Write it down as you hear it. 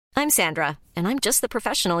I'm Sandra, and I'm just the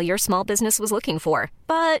professional your small business was looking for.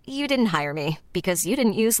 But you didn't hire me because you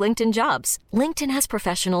didn't use LinkedIn Jobs. LinkedIn has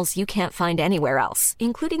professionals you can't find anywhere else,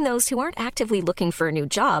 including those who aren't actively looking for a new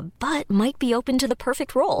job, but might be open to the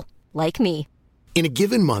perfect role, like me. In a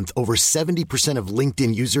given month, over 70% of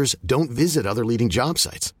LinkedIn users don't visit other leading job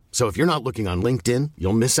sites. So if you're not looking on LinkedIn,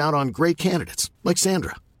 you'll miss out on great candidates like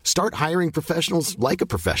Sandra. Start hiring professionals like a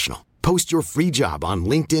professional. Post your free job on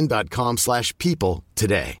linkedin.com/people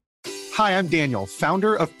today. Hi, I'm Daniel,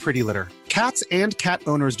 founder of Pretty Litter. Cats and cat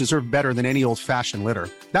owners deserve better than any old-fashioned litter.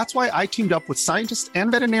 That's why I teamed up with scientists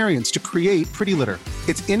and veterinarians to create Pretty Litter.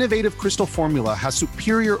 Its innovative crystal formula has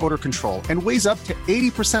superior odor control and weighs up to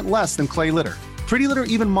 80% less than clay litter. Pretty Litter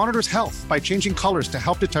even monitors health by changing colors to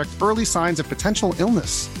help detect early signs of potential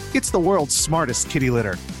illness. It's the world's smartest kitty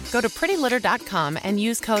litter. Go to prettylitter.com and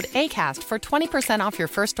use code ACAST for 20% off your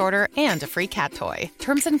first order and a free cat toy.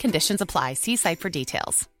 Terms and conditions apply. See site for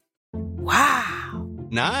details. Wow.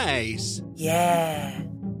 Nice. Yeah.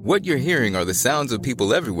 What you're hearing are the sounds of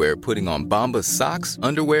people everywhere putting on Bombas socks,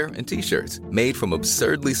 underwear, and T-shirts made from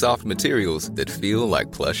absurdly soft materials that feel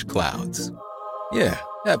like plush clouds. Yeah,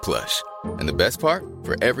 that plush. And the best part?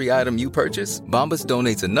 For every item you purchase, Bombas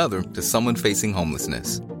donates another to someone facing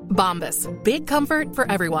homelessness. Bombas. Big comfort for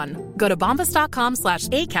everyone. Go to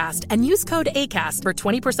bombas.com/ACAST and use code ACAST for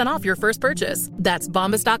 20% off your first purchase. That's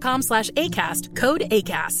bombas.com/ACAST. Code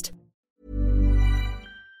ACAST.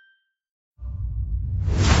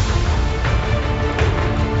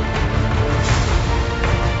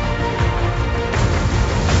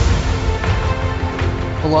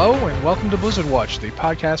 Hello and welcome to Blizzard Watch, the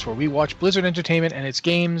podcast where we watch Blizzard Entertainment and its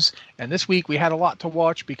games. And this week we had a lot to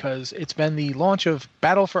watch because it's been the launch of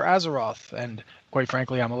Battle for Azeroth, and quite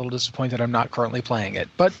frankly, I'm a little disappointed I'm not currently playing it.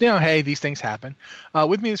 But hey, these things happen.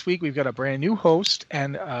 With me this week we've got a brand new host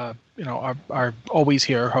and our always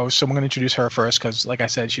here host. So I'm going to introduce her first because, like I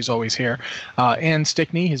said, she's always here. Ann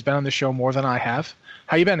Stickney has been on the show more than I have.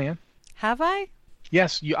 How you been, Ann? Have I?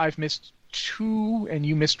 Yes, I've missed 2 and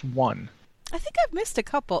you missed 1. I think I've missed a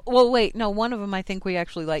couple. Well, wait, no, one of them I think we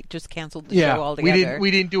actually just canceled the show altogether.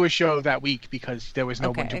 We didn't do a show that week because there was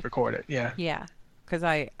no one to record it. Yeah. Yeah, because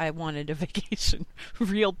I wanted a vacation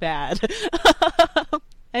real bad.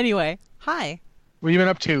 Anyway, hi. What have you been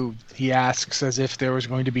up to? He asks as if there was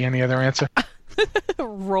going to be any other answer.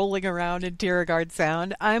 Rolling around in Tiergard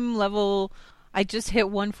Sound. I just hit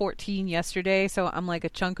 114 yesterday, so I'm like a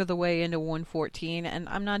chunk of the way into 114, and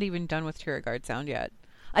I'm not even done with Tiergard Sound yet.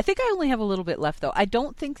 I think I only have a little bit left, though. I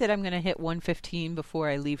don't think that I'm going to hit 115 before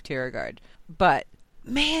I leave Tiergard. But,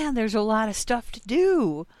 man, there's a lot of stuff to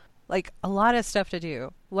do. Like, a lot of stuff to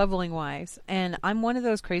do, leveling-wise. And I'm one of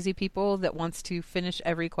those crazy people that wants to finish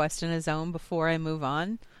every quest in a zone before I move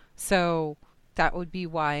on. So that would be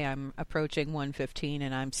why I'm approaching 115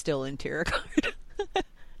 and I'm still in Tiergard. It's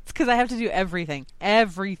because I have to do everything.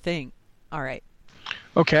 Everything. All right.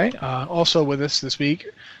 Okay. Also with us this week,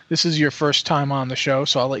 this is your first time on the show,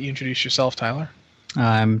 so I'll let you introduce yourself, Tyler.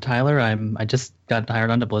 I'm Tyler. I just got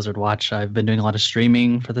hired onto Blizzard Watch. I've been doing a lot of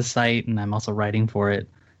streaming for the site, and I'm also writing for it.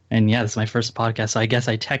 And yeah, this is my first podcast, so I guess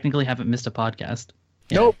I technically haven't missed a podcast.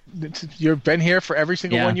 Yeah. Nope. You've been here for every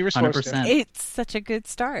single one you were supposed 100%. to. It's such a good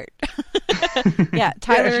start. Yeah,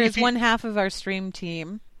 Tyler is one half of our stream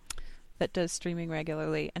team that does streaming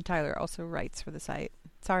regularly, and Tyler also writes for the site.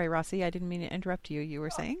 Sorry, Rossi, I didn't mean to interrupt you. You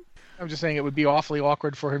were saying? I'm just saying it would be awfully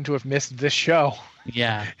awkward for him to have missed this show.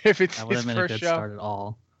 Yeah. If it's that would his have been first a good show. start at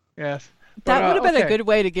all. Yes. That would have been a good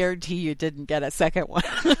way to guarantee you didn't get a second one.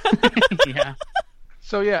 Yeah.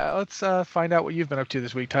 So yeah, let's find out what you've been up to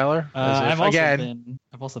this week, Tyler. I've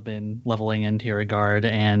also been leveling in Tiergard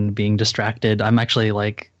and being distracted. I'm only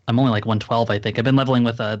like 112, I think. I've been leveling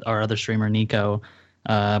with our other streamer Nico.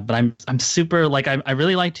 But I'm super I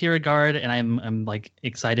really like Tiergard, and I'm like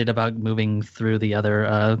excited about moving through the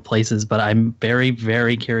other places. But I'm very,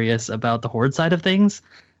 very curious about the Horde side of things.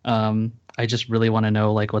 I just really want to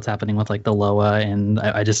know what's happening with the Loa, and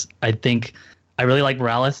I think I really like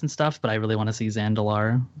Morales and stuff, but I really want to see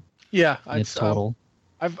Zandalar. Yeah, it's total.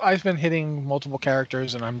 I've been hitting multiple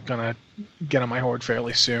characters, and I'm gonna get on my Horde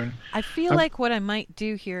fairly soon. I feel like what I might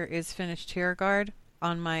do here is finish Tiergard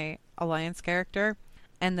on my Alliance character,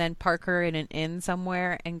 and then park her in an inn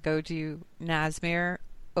somewhere and go to Nazmir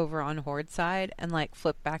over on Horde side and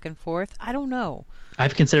flip back and forth. I don't know.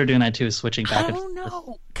 I've considered doing that too, switching back and forth. I don't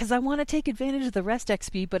know, because I want to take advantage of the rest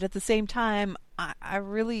XP, but at the same time, I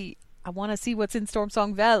want to see what's in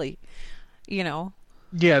Stormsong Valley,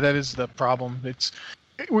 Yeah, that is the problem.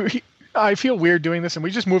 I feel weird doing this, and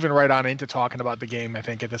we're just moving right on into talking about the game, I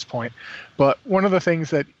think, at this point. But one of the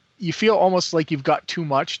things that you feel almost like you've got too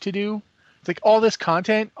much to do It's like all this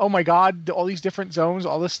content. Oh my God, all these different zones,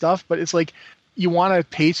 all this stuff. But it's like you want to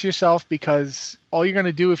pace yourself because all you're going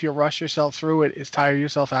to do if you rush yourself through it is tire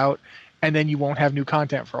yourself out, and then you won't have new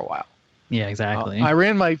content for a while. Yeah, exactly. I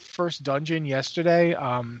ran my first dungeon yesterday.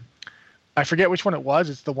 I forget which one it was.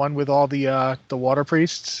 It's the one with all the water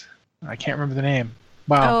priests. I can't remember the name.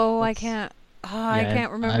 Wow. Oh, I can't. I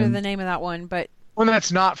can't remember the name of that one, but well,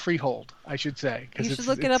 that's not Freehold, I should say. You should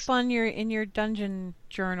look it up on in your dungeon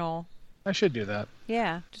journal. I should do that.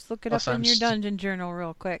 Yeah, just look it up in your dungeon journal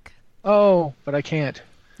real quick. Oh, but I can't.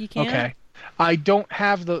 You can't? Okay. I don't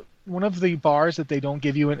have one of the bars that they don't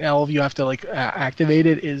give you in Elv. You have to like activate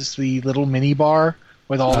it. Is the little mini bar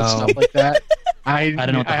with all the stuff like that. I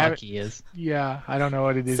don't know what the hotkey is. Yeah, I don't know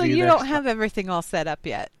what it is. So either. You don't have everything all set up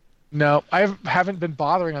yet. No, I haven't been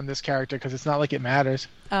bothering on this character because it's not like it matters.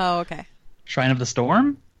 Oh, okay. Shrine of the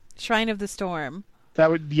Storm? Shrine of the Storm.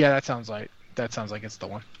 That sounds like it's the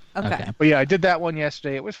one. Okay. But yeah, I did that one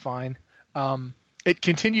yesterday. It was fine. It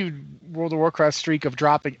continued World of Warcraft streak of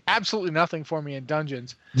dropping absolutely nothing for me in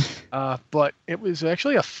dungeons. But it was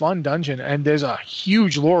actually a fun dungeon, and there's a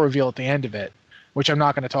huge lore reveal at the end of it, which I'm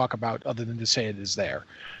not going to talk about other than to say it is there.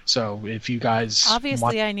 So if you guys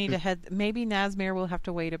obviously I need to head. Maybe Nazmir will have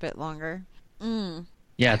to wait a bit longer.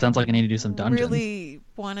 Yeah, it sounds like I need to do some dungeons. Really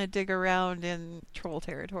want to dig around in troll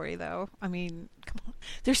territory, though. I mean, come on.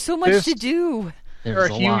 There's so much to do.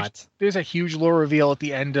 There's a lot. There's a huge lore reveal at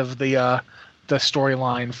the end of the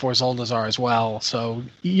storyline for Zuldazar as well. So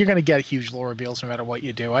you're going to get huge lore reveals no matter what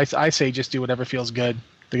you do. I say just do whatever feels good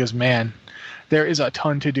because, man, there is a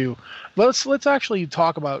ton to do. Let's actually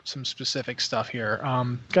talk about some specific stuff here.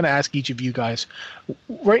 I'm going to ask each of you guys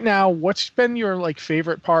right now, what's been your like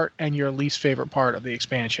favorite part and your least favorite part of the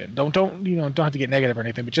expansion? Don't have to get negative or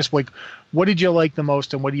anything, but just like what did you like the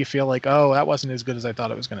most and what do you feel like, oh, that wasn't as good as I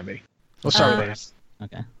thought it was going to be? We'll start with this.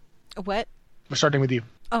 Okay. What? We're starting with you.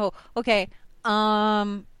 Oh, okay.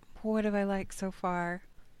 What have I liked so far?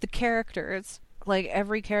 The characters. Like,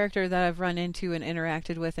 every character that I've run into and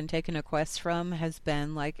interacted with and taken a quest from has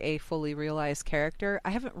been, like, a fully realized character. I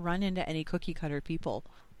haven't run into any cookie-cutter people.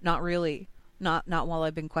 Not really. Not while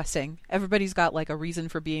I've been questing. Everybody's got, like, a reason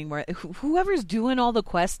for being where... Whoever's doing all the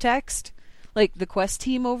quest text, like, the quest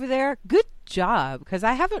team over there, good job, because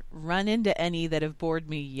I haven't run into any that have bored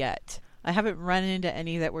me yet. I haven't run into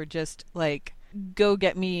any that were just, like, go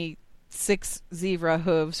get me 6 zebra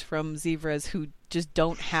hooves from zebras who just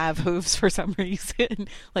don't have hooves for some reason.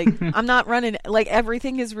 Like, I'm not running, like,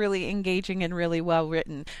 everything is really engaging and really well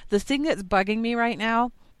written. The thing that's bugging me right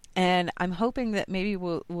now, and I'm hoping that maybe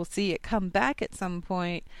we'll see it come back at some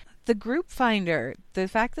point, the group finder, the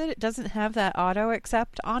fact that it doesn't have that auto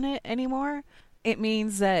accept on it anymore, it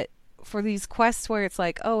means that for these quests where it's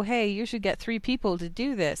like, oh, hey, you should get 3 people to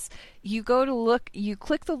do this. You go to look, you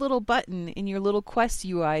click the little button in your little quest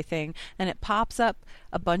UI thing, and it pops up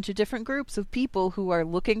a bunch of different groups of people who are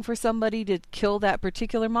looking for somebody to kill that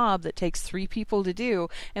particular mob that takes 3 people to do.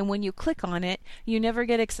 And when you click on it, you never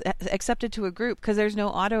get accepted to a group because there's no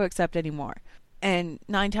auto accept anymore. And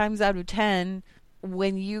 9 times out of 10,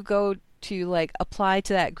 when you go to like apply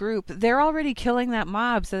to that group, they're already killing that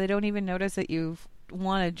mob, so they don't even notice that you've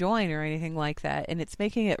want to join or anything like that, and it's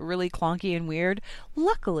making it really clunky and weird.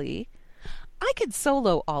 Luckily, I could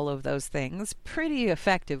solo all of those things pretty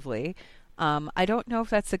effectively. I don't know if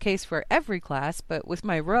that's the case for every class, but with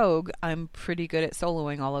my rogue, I'm pretty good at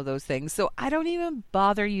soloing all of those things, so I don't even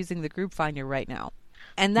bother using the group finder right now.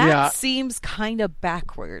 And that seems kind of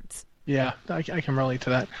backwards. Yeah, I can relate to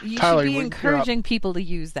that. You Tyler, should be encouraging people to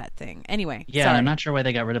use that thing. Anyway, yeah, sorry. I'm not sure why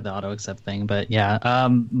they got rid of the auto accept thing, but yeah.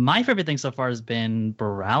 My favorite thing so far has been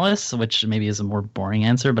Borealis, which maybe is a more boring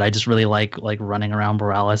answer, but I just really like running around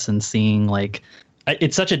Borealis and seeing like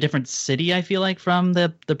it's such a different city, I feel like, from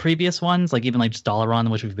the previous ones, like even like just Dalaran,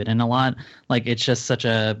 which we've been in a lot. Like it's just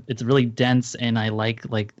it's really dense, and I like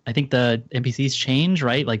I think the NPCs change,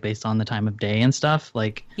 right? Like based on the time of day and stuff.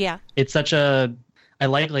 Like yeah, it's such a I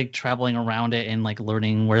like traveling around it and like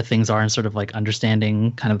learning where things are and sort of like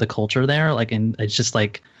understanding kind of the culture there. Like, and it's just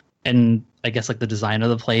like, and I guess like the design of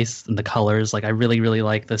the place and the colors, like I really, really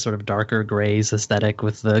like the sort of darker grays aesthetic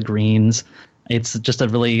with the greens. It's just a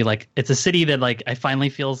really like, it's a city that like, I finally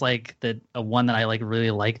feels like that one that I like really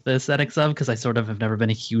like the aesthetics of, because I sort of have never been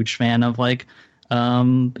a huge fan of like,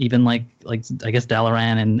 even like I guess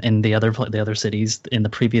Dalaran and the other cities in the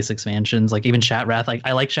previous expansions, like even Shatrath. Like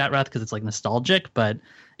I like Shatrath because it's like nostalgic, but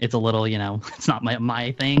it's a little, it's not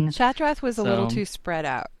my thing. Shatrath was a little too spread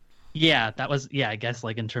out. Yeah, that was I guess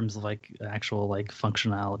like in terms of like actual like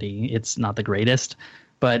functionality, it's not the greatest.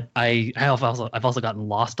 But I've also gotten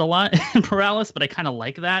lost a lot in Paralysis, but I kind of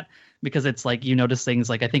like that because it's like you notice things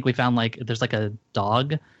like I think we found like there's like a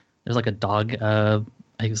dog. There's like a dog. I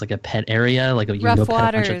think it's like a pet area. Like you can go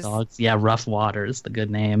pet a bunch of dogs. Yeah, Rough Waters, the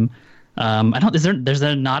good name. I don't. There's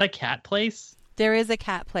not a cat place? There is a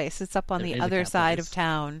cat place. It's up on the other side of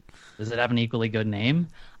town. Does it have an equally good name?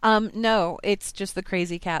 No, it's just the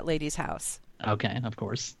crazy cat lady's house. Okay, of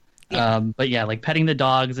course. Yeah. But yeah, like petting the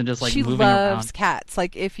dogs and just like she moving around. loves cats.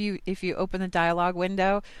 Like if you open the dialogue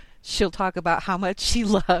window, she'll talk about how much she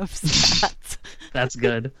loves cats. That's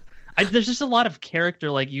good. There's just a lot of character,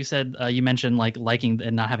 like you said. You mentioned like liking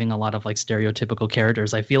and not having a lot of like stereotypical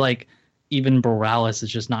characters. I feel like even Borealis is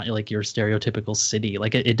just not like your stereotypical city.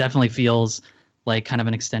 Like it definitely feels like kind of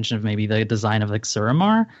an extension of maybe the design of like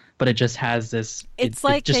Suramar, but it just has this. It's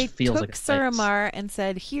like they took Suramar and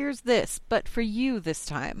said, "Here's this, but for you this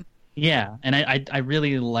time." Yeah, and I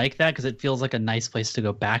really like that because it feels like a nice place to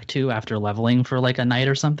go back to after leveling for like a night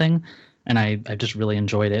or something, and I just really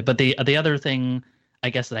enjoyed it. But the other thing I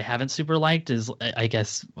guess that I haven't super liked is I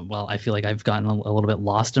feel like I've gotten a little bit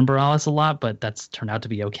lost in Borealis a lot, but that's turned out to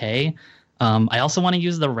be okay. I also want to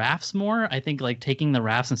use the rafts more. I think like taking the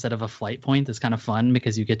rafts instead of a flight point is kind of fun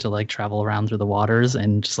because you get to like travel around through the waters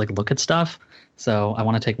and just like look at stuff. So I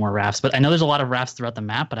want to take more rafts, but I know there's a lot of rafts throughout the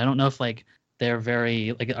map, but I don't know if like they're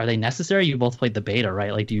very like, are they necessary? You both played the beta,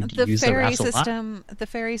 right? Like, do you use the rafts a lot? The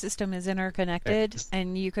ferry system is interconnected,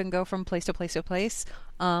 and you can go from place to place to place,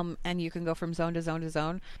 and you can go from zone to zone to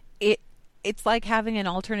zone. It's like having an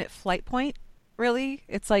alternate flight point. Really,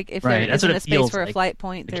 it's like if there isn't a space for a flight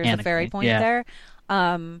point, there's a ferry point there.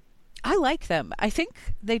 I like them. I think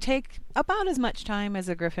they take about as much time as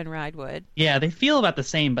a Griffin ride would. Yeah, they feel about the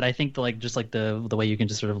same, but I think the way you can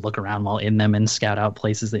just sort of look around while in them and scout out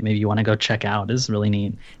places that maybe you want to go check out is really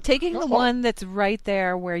neat. Taking the one that's right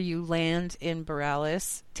there where you land in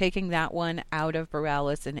Borealis, taking that one out of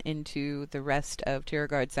Borealis and into the rest of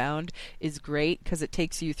Tiergard Sound is great because it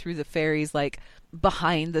takes you through the ferries like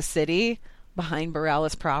behind the city. Behind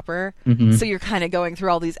Borealis proper. Mm-hmm. So you're kind of going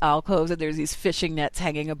through all these alcoves and there's these fishing nets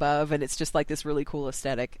hanging above and it's just like this really cool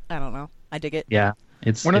aesthetic. I don't know. I dig it. Yeah.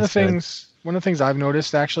 One of the things I've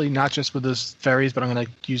noticed actually, not just with those ferries, but I'm going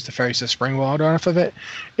to use the ferries to springboard off of it,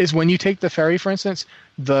 is when you take the ferry, for instance,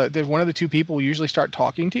 the one of the two people will usually start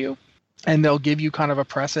talking to you and they'll give you kind of a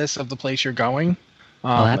preface of the place you're going.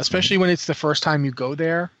 Especially when it's the first time you go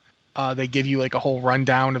there. They give you like a whole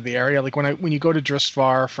rundown of the area. Like when you go to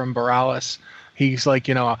Drustvar from Borealis, he's like,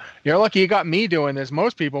 you're lucky you got me doing this.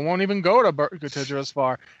 Most people won't even go to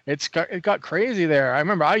Drustvar. It got crazy there. I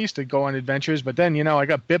remember I used to go on adventures, but then I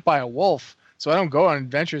got bit by a wolf, so I don't go on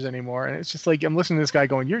adventures anymore. And it's just like I'm listening to this guy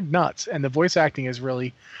going, "You're nuts." And the voice acting is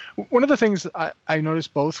really one of the things I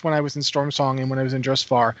noticed both when I was in Stormsong and when I was in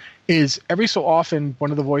Drustvar is every so often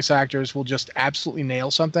one of the voice actors will just absolutely nail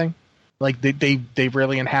something. Like they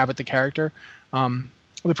really inhabit the character.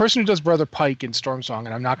 The person who does Brother Pike in Stormsong,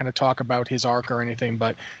 and I'm not going to talk about his arc or anything,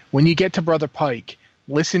 but when you get to Brother Pike,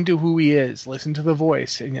 listen to who he is, listen to the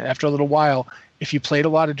voice, and after a little while, if you played a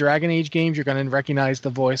lot of Dragon Age games, you're going to recognize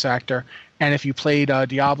the voice actor, and if you played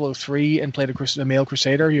Diablo 3 and played a male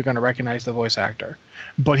Crusader, you're going to recognize the voice actor.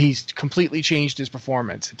 But he's completely changed his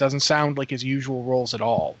performance. It doesn't sound like his usual roles at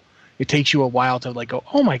all. It takes you a while to like go,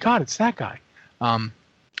 "Oh my God, it's that guy."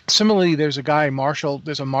 Similarly, there's a guy, Marshall.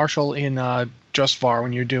 There's a Marshall in Drustvar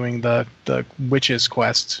when you're doing the witches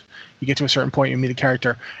quests. You get to a certain point, you meet a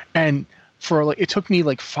character, and it took me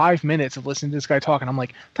like 5 minutes of listening to this guy talk, and I'm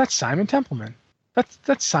like, "That's Simon Templeman.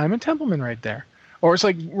 That's Simon Templeman right there." Or it's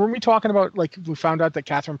like, were we talking about like we found out that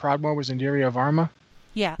Catherine Proudmoore was in Diary of Arma?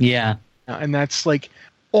 Yeah. Yeah. And that's like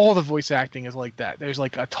all the voice acting is like that. There's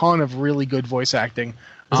like a ton of really good voice acting.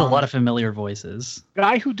 There's a lot of familiar voices. The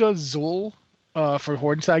guy who does Zul. For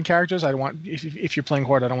Horde side characters, if you're playing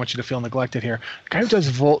Horde, I don't want you to feel neglected here. The guy who does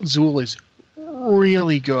Zul is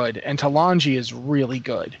really good, and Talanji is really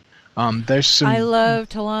good. There's some. I love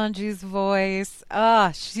Talanji's voice.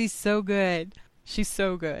 She's so good. She's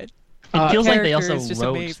so good. It feels like they also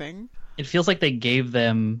wrote. Amazing. It feels like they gave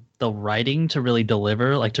them the writing to really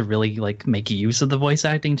deliver, like to really like make use of the voice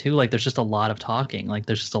acting too. Like there's just a lot of talking. Like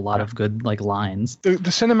there's just a lot of good like lines. The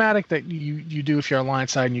cinematic that you do if you're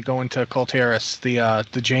Alliance side and you go into Colteris,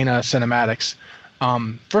 the Jaina cinematics.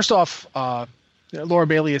 First off, Laura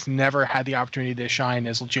Bailey has never had the opportunity to shine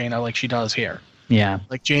as Jaina like she does here. Yeah.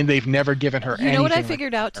 Like Jane, they've never given her anything. You know what I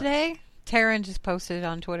figured out today? Taryn just posted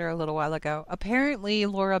on Twitter a little while ago. Apparently,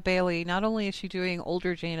 Laura Bailey, not only is she doing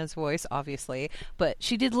older Jaina's voice, obviously, but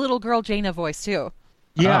she did little girl Jaina voice, too.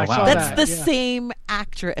 Yeah, wow. That's the same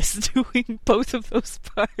actress doing both of those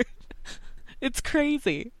parts. It's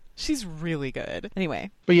crazy. She's really good.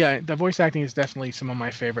 Anyway. But yeah, the voice acting is definitely some of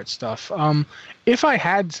my favorite stuff. If I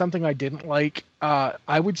had something I didn't like,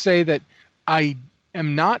 I would say that I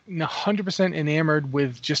am not 100% enamored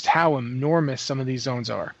with just how enormous some of these zones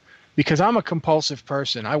are. Because I'm a compulsive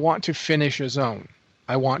person. I want to finish a zone.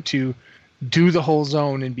 I want to do the whole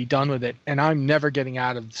zone and be done with it. And I'm never getting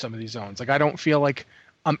out of some of these zones. Like, I don't feel like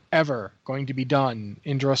I'm ever going to be done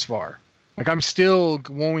in Drusvar. Like, I'm still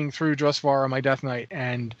going through Drusvar on my Death Knight,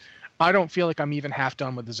 and I don't feel like I'm even half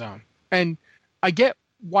done with the zone. And I get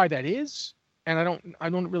why that is, and I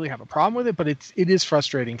don't really have a problem with it, but it is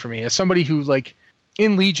frustrating for me. As somebody who, like,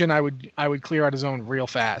 in Legion, I would clear out a zone real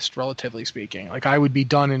fast, relatively speaking. Like, I would be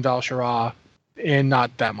done in Val'Sharah in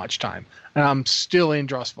not that much time. And I'm still in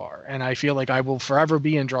Drusvar, and I feel like I will forever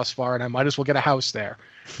be in Drusvar, and I might as well get a house there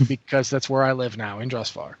because that's where I live now, in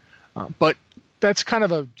Drusvar. But that's kind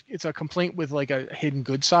of it's a complaint with like a hidden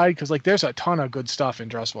good side, because like there's a ton of good stuff in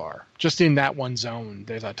Drusvar. Just in that one zone,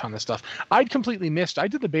 there's a ton of stuff. I did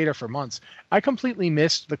the beta for months. I completely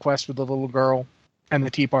missed the quest with the little girl and the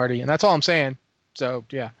tea party, and that's all I'm saying. So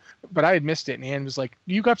yeah, but I had missed it, and Anne was like,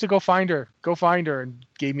 "You got to go find her, and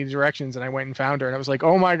gave me the directions, and I went and found her, and I was like,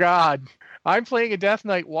 "Oh my god, I'm playing a Death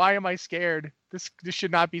Knight. Why am I scared? This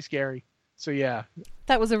should not be scary." So yeah,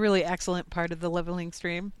 that was a really excellent part of the leveling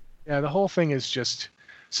stream. Yeah, the whole thing is just.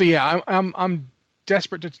 So yeah, I'm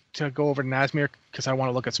desperate to go over to Nazmir because I want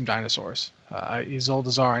to look at some dinosaurs.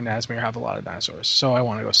 Isoldazar and Nazmir have a lot of dinosaurs, so I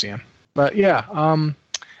want to go see them. But yeah,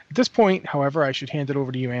 at this point, however, I should hand it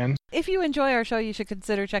over to you, Anne. If you enjoy our show, you should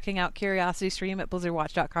consider checking out Curiosity Stream at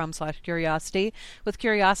blizzardwatch.com/curiosity. With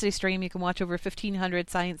Curiosity Stream, you can watch over 1,500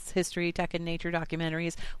 science, history, tech, and nature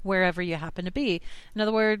documentaries wherever you happen to be. In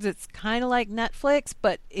other words, it's kind of like Netflix,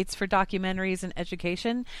 but it's for documentaries and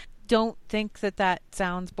education. Don't think that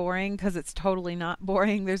sounds boring, because it's totally not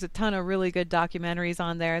boring. There's a ton of really good documentaries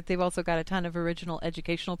on there. They've also got a ton of original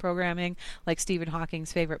educational programming, like Stephen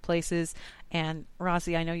Hawking's favorite places. And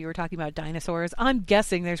Rossi, I know you were talking about dinosaurs. I'm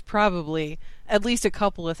guessing there's probably at least a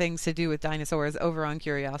couple of things to do with dinosaurs over on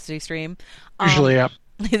Curiosity Stream. Usually, yeah.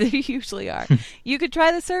 They usually are. You could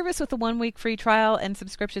try the service with a 1-week free trial, and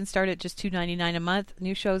subscriptions start at just $2.99 a month.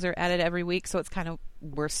 New shows are added every week, so it's kind of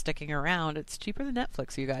worth sticking around. It's cheaper than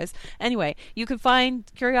Netflix, you guys. Anyway, you can find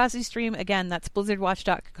Curiosity Stream. Again, that's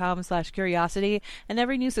blizzardwatch.com/curiosity, and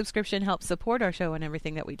every new subscription helps support our show and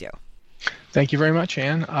everything that we do. Thank you very much,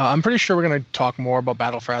 Anne. I'm pretty sure we're going to talk more about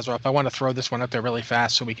Battle for Azeroth. I want to throw this one out there really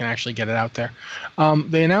fast so we can actually get it out there.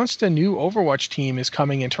 They announced a new Overwatch team is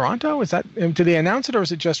coming in Toronto. Is that? Did they announce it, or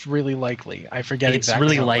is it just really likely? I forget exactly.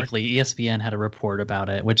 It's really likely. ESPN had a report about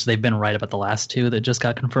it, which they've been right about the last two that just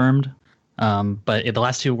got confirmed. But the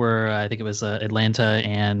last two were, I think it was Atlanta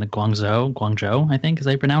and Guangzhou, I think, as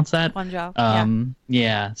they pronounce that. Guangzhou,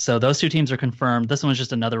 yeah. So those two teams are confirmed. This one's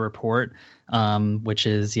just another report, which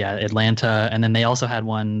is, Atlanta. And then they also had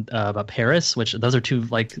one about Paris, which those are two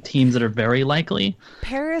teams that are very likely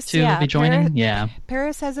to be joining.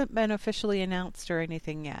 Paris hasn't been officially announced or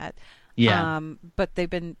anything yet. Yeah. But they've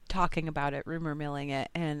been talking about it, rumor milling it.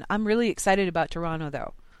 And I'm really excited about Toronto,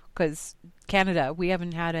 though, because Canada, we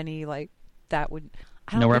haven't had any that would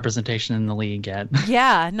no representation in the league yet.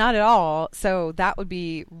 Yeah, not at all. So that would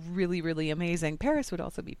be really, really amazing. Paris would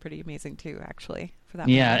also be pretty amazing too, actually, for that.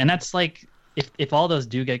 Yeah, and that's if all those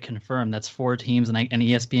do get confirmed, that's 4 teams, and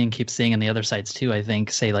ESPN keeps saying, and the other sites too, I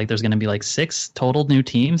think, say there's going to be 6 total new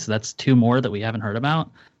teams. So that's 2 more that we haven't heard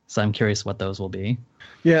about. So I'm curious what those will be.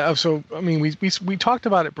 Yeah, so I mean, we talked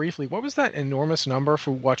about it briefly. What was that enormous number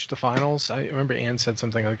for Watch the Finals? I remember Anne said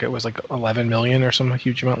something like it was 11 million or some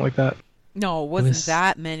huge amount like that. No, it wasn't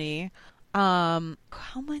that many. How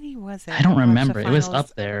many was it? I don't remember. It was up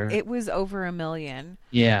there. It was over 1 million.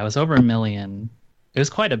 Yeah, it was over 1 million. It was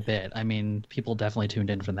quite a bit. I mean, people definitely tuned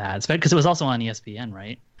in for that. Because it was also on ESPN,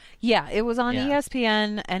 right? Yeah, it was on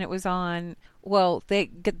ESPN, and it was on. Well, they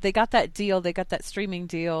got that deal. They got that streaming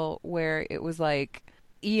deal where it was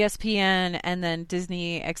ESPN and then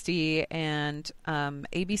Disney XD and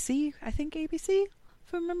ABC. I think ABC,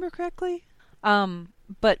 if I remember correctly.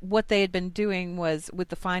 But what they had been doing was, with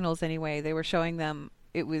the finals anyway, they were showing them,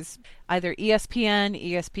 it was either ESPN,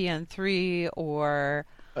 ESPN3, or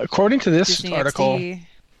according to this Disney article. XD.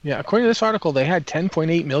 Yeah, according to this article, they had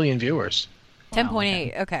 10.8 million viewers.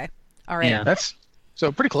 10.8. Okay. All right. Yeah, that's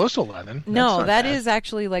so pretty close to 11. No, that is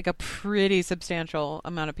actually a pretty substantial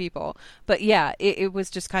amount of people. But yeah, it was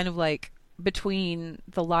just kind of between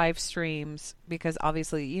the live streams, because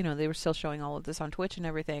obviously, you know, they were still showing all of this on Twitch and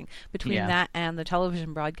everything, between that and the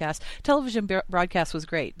television broadcast. Broadcast was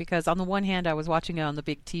great because on the one hand, I was watching it on the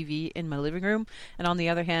big TV in my living room, and on the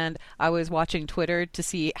other hand, I was watching Twitter to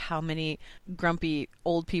see how many grumpy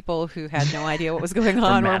old people who had no idea what was going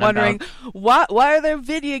on were wondering, why are there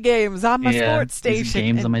video games on my sports station?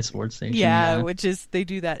 Games on my sports station. Yeah, which is, they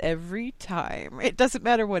do that every time. It doesn't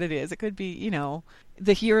matter what it is. It could be, you know,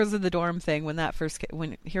 the Heroes of the Dorm thing when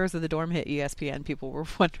Heroes of the Dorm hit ESPN, people were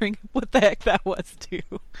wondering what the heck that was too.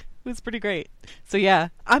 It was pretty great. So yeah,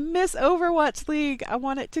 I miss Overwatch League. I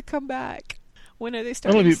want it to come back. When are they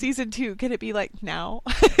starting season 2? Can it be like now?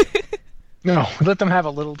 No, let them have a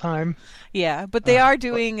little time. Yeah, but they are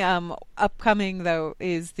doing upcoming though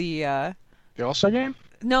is the All-Star game?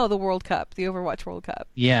 No, the World Cup, the Overwatch World Cup.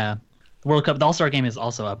 Yeah, the World Cup, the All-Star game is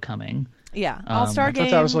also upcoming. Yeah, All-Star game. I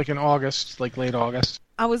thought that was like in August, like late August.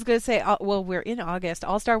 I was going to say, well, we're in August.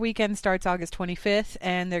 All-Star weekend starts August 25th,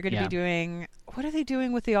 and they're going to be doing... What are they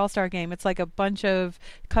doing with the All-Star game? It's like a bunch of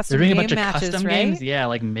custom game matches, They're doing a bunch of custom right? games, yeah,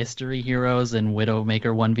 like Mystery Heroes and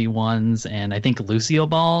Widowmaker 1v1s, and I think Lucio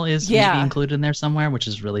Ball is maybe included in there somewhere, which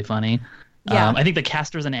is really funny. Yeah. I think the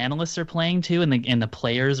casters and analysts are playing too, and the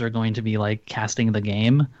players are going to be like casting the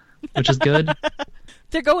game, which is good.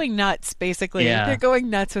 They're going nuts, basically. Yeah. They're going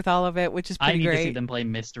nuts with all of it, which is pretty great. I need to see them play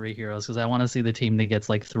Mystery Heroes because I want to see the team that gets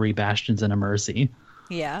like 3 Bastions and a Mercy.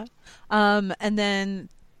 Yeah. And then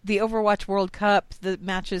the Overwatch World Cup, the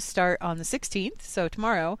matches start on the 16th, so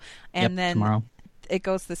tomorrow. And then tomorrow. It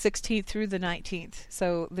goes the 16th through the 19th.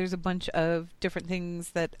 So there's a bunch of different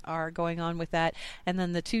things that are going on with that. And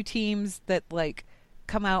then the 2 teams that like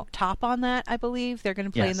come out top on that, I believe, they're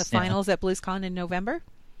going to play in the finals at BlizzCon in November.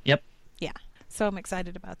 Yep. Yeah. So I'm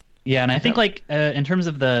excited about that. Yeah, and I think like in terms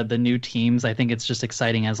of the new teams, I think it's just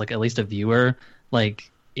exciting as like at least a viewer. Like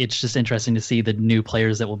it's just interesting to see the new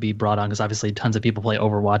players that will be brought on because obviously tons of people play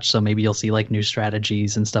Overwatch, so maybe you'll see like new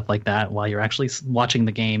strategies and stuff like that while you're actually watching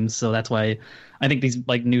the games. So that's why I think these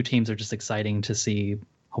like new teams are just exciting to see.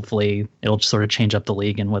 Hopefully, it'll sort of change up the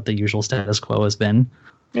league and what the usual status quo has been.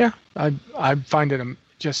 Yeah, I find it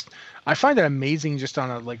I find it amazing just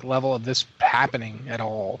on a like level of this happening at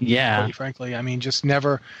all. Yeah. Quite frankly, I mean, just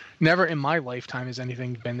never in my lifetime has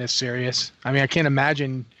anything been this serious. I mean, I can't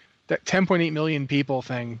imagine that 10.8 million people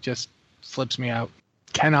thing just flips me out.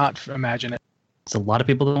 Cannot imagine it. There's a lot of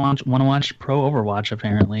people that want to watch Pro Overwatch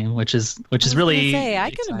apparently, which is really.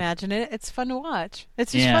 I can imagine it. It's fun to watch.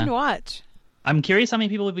 It's just fun to watch. I'm curious how many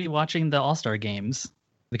people will be watching the All-Star games.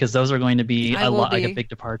 Because those are going to be like a big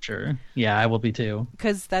departure. Yeah, I will be too.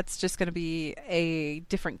 Because that's just going to be a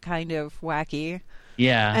different kind of wacky.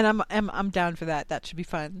 Yeah, and I'm down for that. That should be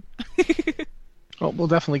fun. Well, we'll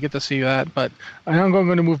definitely get to see that. But I'm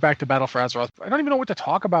going to move back to Battle for Azeroth. I don't even know what to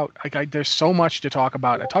talk about. Like, there's so much to talk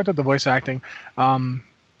about. I talked about the voice acting.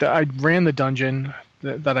 I ran the dungeon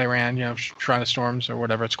that I ran, you know, Shrine of Storms or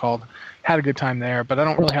whatever it's called. Had a good time there, but I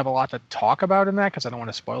don't really have a lot to talk about in that because I don't want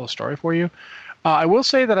to spoil the story for you. I will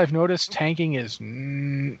say that I've noticed tanking is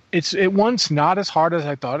once not as hard as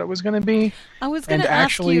I thought it was going to be. I was going to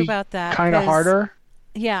ask you about that. Kind of harder.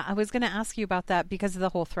 Yeah, I was going to ask you about that because of the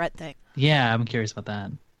whole threat thing. Yeah, I'm curious about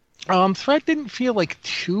that. Threat didn't feel like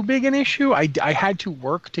too big an issue. I had to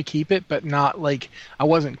work to keep it, but not like I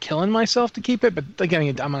wasn't killing myself to keep it. But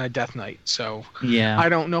again, I'm on a Death Knight, so yeah, I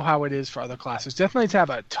don't know how it is for other classes. Death Knights have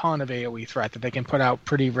a ton of AoE threat that they can put out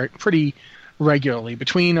pretty regularly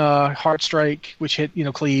between Heartstrike, which hit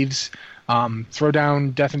cleaves, throw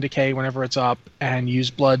down Death and Decay whenever it's up, and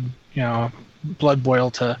use Blood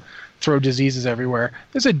Boil to throw diseases everywhere.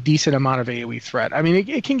 There's a decent amount of AoE threat. I mean,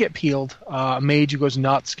 it can get peeled. A mage who goes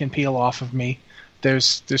nuts can peel off of me.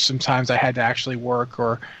 There's some times I had to actually work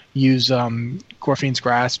or use Gorfine's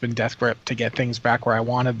Grasp and Death Grip to get things back where I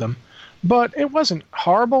wanted them. But it wasn't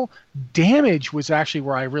horrible. Damage was actually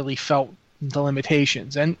where I really felt the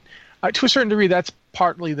limitations. And to a certain degree, that's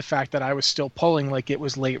partly the fact that I was still pulling like it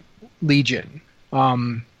was late Legion.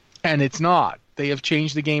 And it's not. They have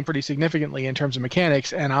changed the game pretty significantly in terms of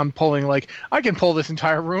mechanics, and I'm pulling like, I can pull this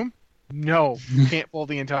entire room. No, you can't pull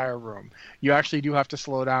the entire room. You actually do have to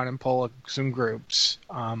slow down and pull some groups.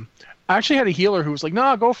 I actually had a healer who was like,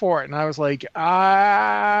 "No, go for it," and I was like,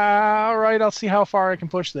 "All right, I'll see how far I can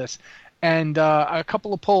push this." And a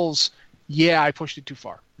couple of pulls, yeah, I pushed it too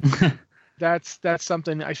far. That's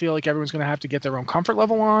something I feel like everyone's going to have to get their own comfort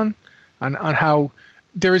level on how.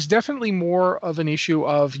 There is definitely more of an issue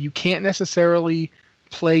of you can't necessarily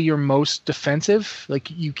play your most defensive.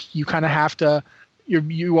 Like you kind of have to.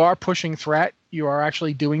 You are pushing threat. You are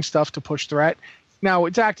actually doing stuff to push threat. Now,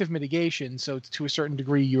 it's active mitigation, so to a certain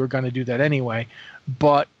degree, you are going to do that anyway.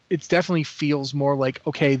 But it definitely feels more like,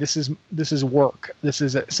 okay, this is work. This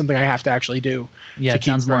is something I have to actually do. Yeah, it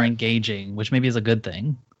sounds more engaging, which maybe is a good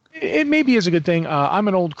thing. It maybe is a good thing. I'm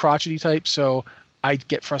an old crotchety type, so I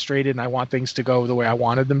get frustrated and I want things to go the way I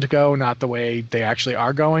wanted them to go, not the way they actually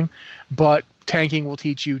are going. But tanking will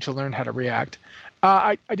teach you to learn how to react.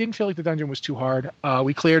 I didn't feel like the dungeon was too hard.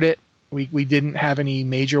 We cleared it. We didn't have any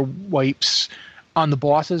major wipes on the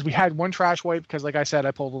bosses. We had one trash wipe because, like I said,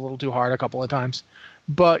 I pulled a little too hard a couple of times.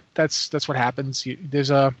 But that's what happens.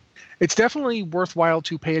 It's definitely worthwhile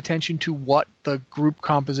to pay attention to what the group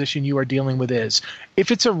composition you are dealing with is.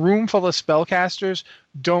 If it's a room full of spellcasters,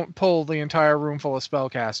 don't pull the entire room full of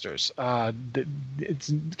spellcasters. It's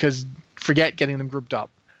because forget getting them grouped up.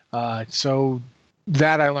 So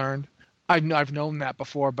that I learned. I've known that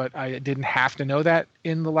before, but I didn't have to know that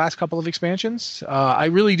in the last couple of expansions. I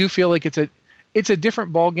really do feel like it's a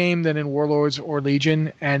different ball game than in Warlords or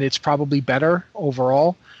Legion, and it's probably better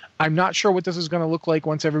overall. I'm not sure what this is going to look like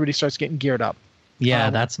once everybody starts getting geared up.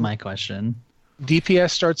 Yeah, that's my question.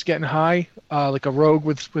 DPS starts getting high. Like a rogue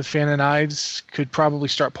with Fan and Knives could probably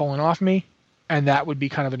start pulling off me, and that would be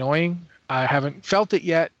kind of annoying. I haven't felt it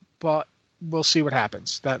yet, but we'll see what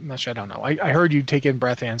happens. That much I don't know. I heard you take in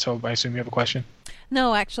breath, Ann, so I assume you have a question.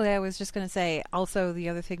 No, actually, I was just going to say, also the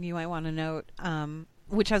other thing you might want to note,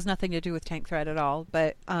 which has nothing to do with Tank Threat at all,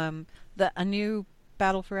 but a new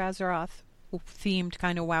Battle for Azeroth themed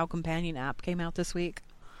kind of WoW companion app came out this week.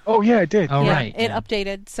 Oh yeah, it did. Oh, yeah, right. It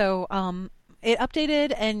updated. So it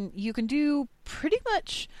updated, and you can do pretty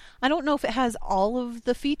much. I don't know if it has all of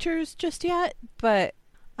the features just yet, but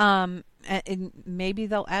and maybe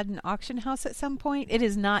they'll add an auction house at some point. It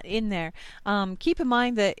is not in there. Keep in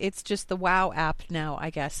mind that it's just the WoW app now. I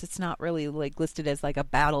guess it's not really like listed as like a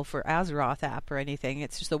Battle for Azeroth app or anything.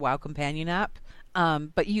 It's just the WoW companion app.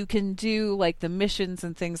 But you can do like the missions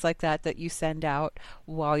and things like that you send out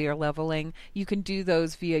while you're leveling. You can do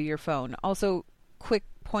those via your phone. Also, quick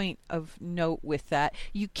point of note with that,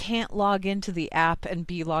 you can't log into the app and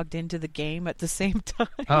be logged into the game at the same time.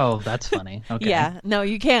 Oh, that's funny. Okay. Yeah, no,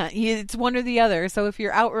 you can't. It's one or the other. So if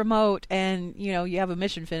you're out remote and you have a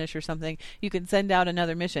mission finish or something, you can send out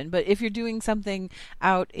another mission. But if you're doing something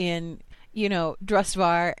out in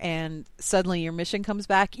Drustvar, and suddenly your mission comes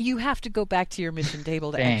back, you have to go back to your mission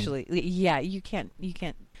table to actually. Yeah, you can't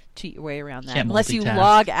cheat your way around that unless you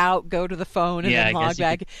log out, go to the phone, and then log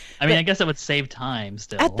back. I guess it would save time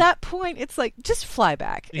still. At that point, it's like, just fly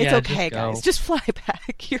back. It's okay, guys. Just fly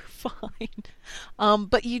back. You're fine.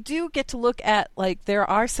 But you do get to look at, like, there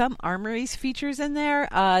are some armories features in there.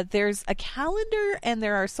 There's a calendar and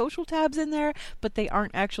there are social tabs in there, but they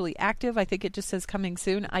aren't actually active. I think it just says coming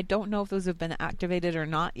soon. I don't know if those have been activated or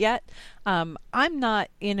not yet. I'm not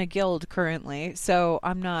in a guild currently, so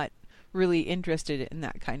I'm not really interested in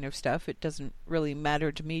that kind of stuff. It doesn't really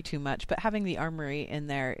matter to me too much, but having the armory in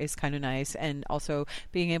there is kind of nice, and also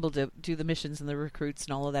being able to do the missions and the recruits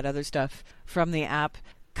and all of that other stuff from the app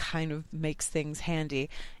kind of makes things handy.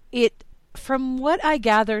 From what I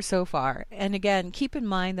gather so far, and again, keep in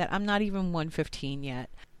mind that I'm not even 115 yet,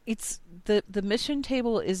 it's the mission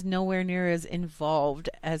table is nowhere near as involved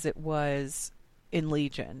as it was in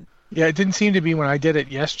Legion. Yeah, it didn't seem to be when I did it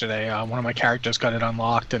yesterday. One of my characters got it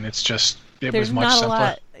unlocked, and it was much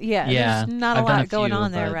simpler. There's not a lot going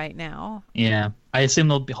on there right now. Yeah, I assume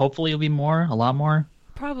hopefully it'll be a lot more.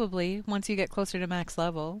 Probably, once you get closer to max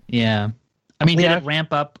level. Yeah. I mean, did it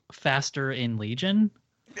ramp up faster in Legion?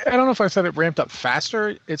 I don't know if I said it ramped up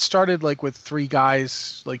faster. It started like with 3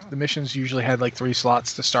 guys. Like the missions usually had like 3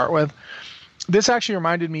 slots to start with. This actually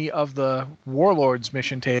reminded me of the Warlords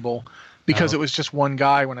mission table, because it was just 1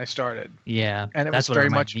 guy when I started. Yeah, and it that's was what very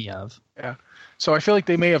it much me of. Yeah, so I feel like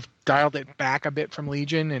they may have dialed it back a bit from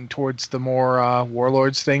Legion and towards the more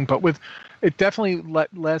Warlords thing, but with it definitely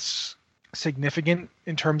less significant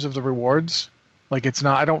in terms of the rewards. Like it's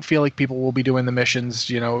not. I don't feel like people will be doing the missions,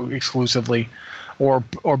 exclusively, or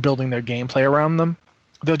building their gameplay around them.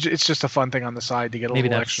 It's just a fun thing on the side to get a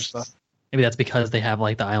little extra stuff. Maybe that's because they have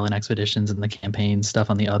like the island expeditions and the campaign stuff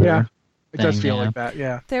on the other. Yeah. It does feel like that,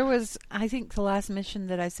 yeah. There was, I think the last mission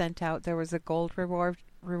that I sent out, there was a gold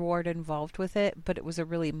reward involved with it, but it was a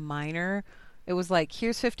really minor. It was like,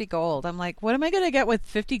 here's 50 gold. I'm like, what am I going to get with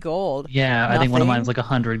 50 gold? Yeah, Nothing. I think one of mine was like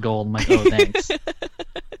 100 gold. I'm like, oh, thanks.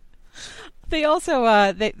 They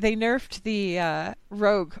also, they nerfed the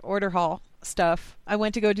Rogue Order Hall stuff. I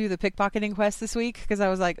went to go do the pickpocketing quest this week because I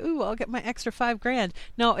was like, ooh, I'll get my extra $5,000.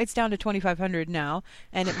 No, it's down to 2,500 now,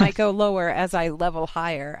 and it might go lower as I level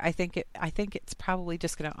higher. I think it's probably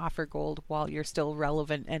just going to offer gold while you're still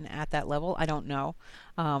relevant and at that level. I don't know.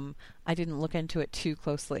 I didn't look into it too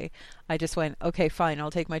closely. I just went, okay, fine,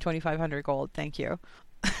 I'll take my 2,500 gold. Thank you.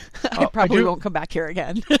 I probably won't come back here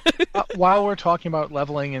again. While we're talking about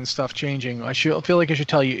leveling and stuff changing, feel like I should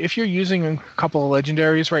tell you, if you're using a couple of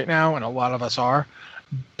legendaries right now, and a lot of us are,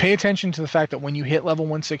 pay attention to the fact that when you hit level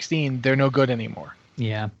 116, they're no good anymore.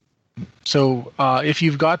 Yeah. So if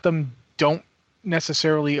you've got them, don't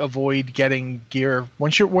necessarily avoid getting gear.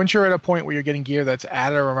 Once you're at a point where you're getting gear that's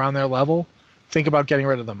at or around their level, think about getting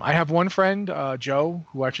rid of them. I have one friend, Joe,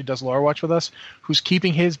 who actually does Lore Watch with us, who's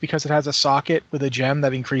keeping his because it has a socket with a gem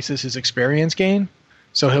that increases his experience gain.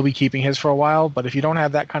 So he'll be keeping his for a while. But if you don't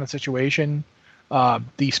have that kind of situation,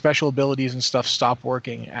 the special abilities and stuff stop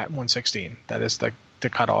working at 116. That is the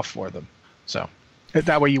cutoff for them. So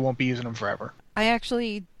that way you won't be using them forever. I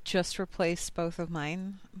actually just replaced both of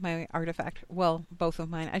mine, my artifact. Well, both of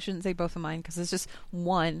mine. I shouldn't say both of mine because it's just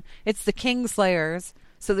one. It's the Kingslayers.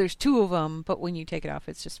 So there's two of them, but when you take it off,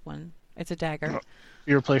 it's just one. It's a dagger.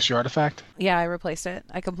 You replaced your artifact? Yeah, I replaced it.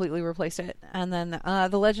 I completely replaced it. And then the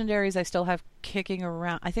legendaries I still have kicking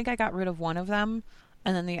around. I think I got rid of one of them,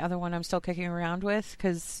 and then the other one I'm still kicking around with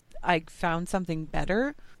because I found something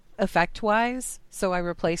better effect-wise. So I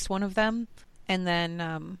replaced one of them. And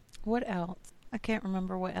then what else? I can't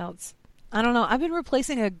remember what else. I don't know. I've been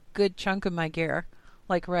replacing a good chunk of my gear,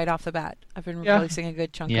 like right off the bat. I've been replacing a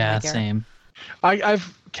good chunk of my gear. Yeah, same.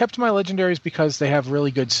 I've kept my legendaries because they have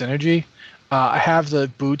really good synergy. I have the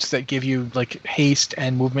boots that give you like haste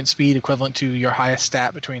and movement speed equivalent to your highest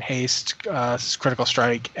stat between haste, critical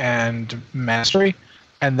strike, and mastery,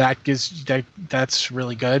 and that's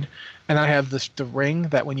really good. And I have the ring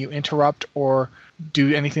that when you interrupt or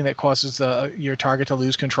do anything that causes your target to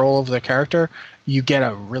lose control of their character, you get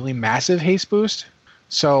a really massive haste boost.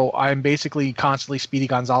 So I'm basically constantly Speedy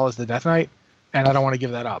Gonzalez the Death Knight, and I don't want to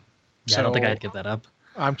give that up. Yeah, I don't think I'd give that up.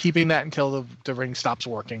 I'm keeping that until the ring stops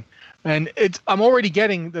working. And I'm already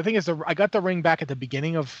getting, the thing is, I got the ring back at the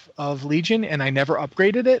beginning of Legion, and I never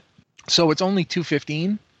upgraded it. So it's only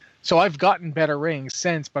 215. So I've gotten better rings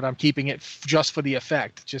since, but I'm keeping it just for the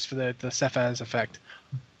effect, just for the Cephas effect.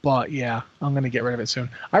 But yeah, I'm going to get rid of it soon.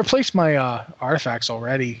 I replaced my artifacts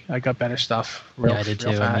already. I got better stuff I did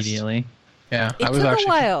too, fast. immediately. Yeah, It took a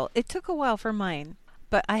while. It took a while for mine,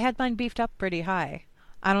 but I had mine beefed up pretty high.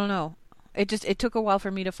 I don't know. It took a while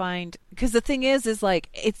for me to find, because the thing is like,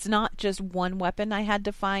 it's not just one weapon I had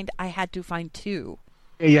to find. I had to find two.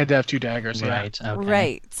 Yeah, you had to have two daggers. Right. Yeah. Okay.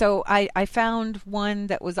 Right. So I found one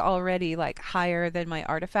that was already like higher than my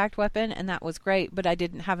artifact weapon, and that was great, but I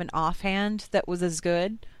didn't have an offhand that was as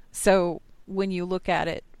good. So when you look at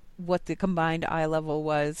it, what the combined eye level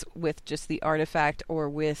was with just the artifact or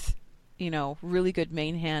with, really good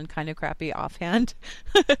main hand, kind of crappy offhand,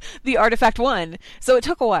 the artifact won. So it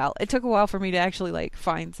took a while. It took a while for me to actually like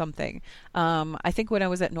find something. I think when I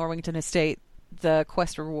was at Norwington Estate, the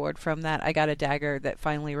quest reward from that, I got a dagger that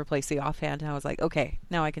finally replaced the offhand, and I was like, okay,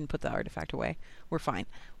 now I can put the artifact away. We're fine.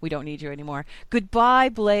 We don't need you anymore. Goodbye,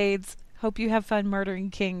 Blades. Hope you have fun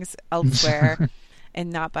murdering kings elsewhere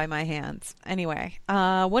and not by my hands. Anyway,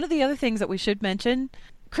 one of the other things that we should mention,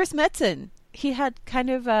 Chris Metzen. He had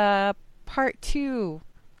kind of a part 2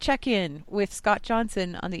 check-in with Scott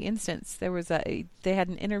Johnson on the instance. They had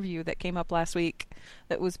an interview that came up last week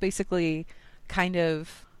that was basically kind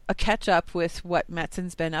of a catch-up with what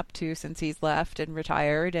Metzen's been up to since he's left and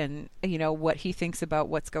retired, and what he thinks about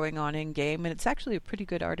what's going on in game. And it's actually a pretty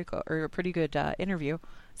good article, or a pretty good interview.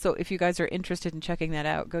 So if you guys are interested in checking that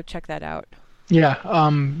out, go check that out. Yeah,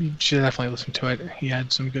 you should definitely listen to it. He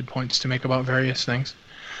had some good points to make about various things.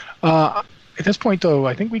 At this point, though,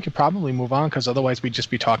 I think we could probably move on, because otherwise we'd just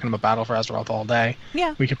be talking about Battle for Azeroth all day.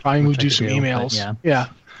 Yeah. We could probably do some emails. Yeah.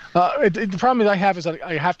 The problem that I have is that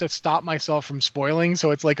I have to stop myself from spoiling,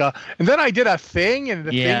 so it's like and then I did a thing, and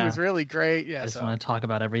the thing was really great. Yeah, I just want to talk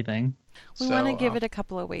about everything. We want to give it a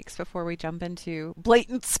couple of weeks before we jump into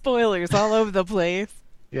blatant spoilers all over the place.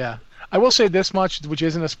 Yeah. I will say this much, which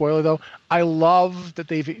isn't a spoiler, though. I love that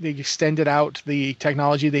they extended out the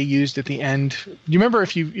technology they used at the end. You remember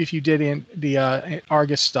if you did in the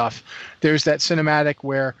Argus stuff, there's that cinematic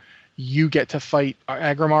where you get to fight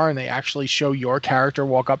Agrimar and they actually show your character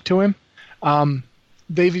walk up to him.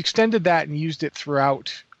 They've extended that and used it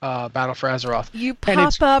throughout Battle for Azeroth. You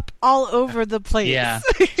pop up all over the place. Yeah.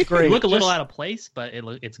 It's great. You look a little out of place, but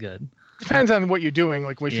it's good. Depends on what you're doing.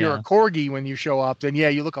 Like if you're a corgi when you show up, then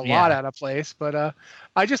you look a lot out of place. But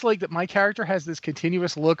I just like that my character has this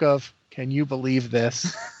continuous look of Can you believe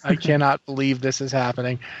this? I cannot believe this is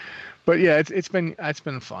happening. But yeah, it's been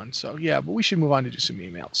fun. So yeah, but we should move on to do some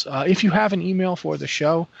emails. If you have an email for the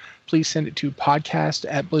show, please send it to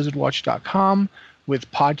podcast@blizzardwatch.com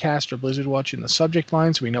with podcast or Blizzard Watch in the subject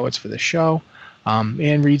line, so we know it's for the show.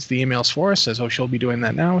 Anne reads the emails for us, says, oh, she'll be doing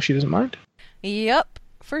that now. She doesn't mind. Yep.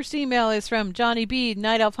 First email is from Johnny B,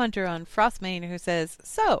 Night Elf Hunter on Frostmane, who says,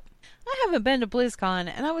 So, I haven't been to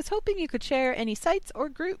BlizzCon, and I was hoping you could share any sites or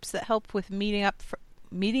groups that help with meeting up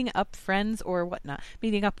friends or whatnot.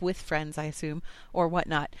 Meeting up with friends, I assume, or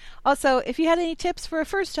whatnot. Also, if you had any tips for a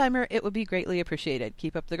first-timer, it would be greatly appreciated.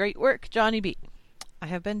 Keep up the great work, Johnny B. I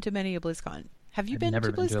have been to many a BlizzCon. Have you been to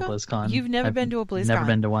BlizzCon? You've never been to a BlizzCon? Never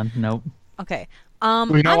been to one, nope. Okay.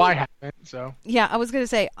 We know I haven't, so. Yeah, I was going to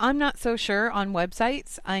say, I'm not so sure on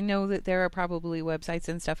websites. I know that there are probably websites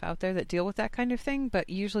and stuff out there that deal with that kind of thing, but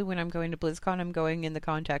usually when I'm going to BlizzCon, I'm going in the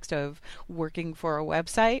context of working for a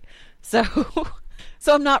website. So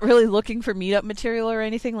I'm not really looking for meetup material or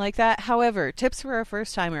anything like that. However, tips for a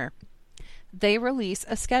first-timer. They release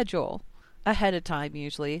a schedule ahead of time,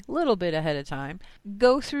 usually a little bit ahead of time.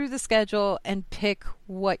 Go through the schedule and pick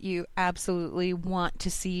what you absolutely want to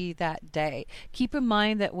see that day. Keep in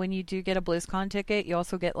mind that when you do get a BlizzCon ticket, you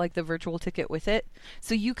also get like the virtual ticket with it,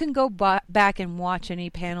 so you can go back and watch any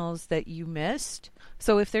panels that you missed.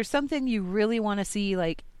 So if there's something you really want to see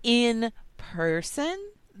like in person,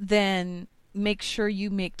 then make sure you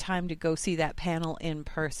make time to go see that panel in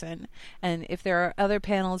person. And if there are other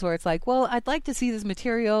panels where it's like, well, I'd like to see this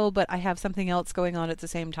material, but I have something else going on at the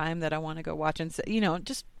same time that I want to go watch, and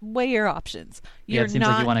just weigh your options. Yeah, it seems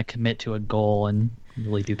like you want to commit to a goal and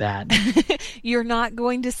really do that. You're not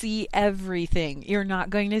going to see everything. You're not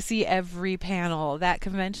going to see every panel. That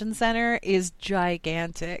convention center is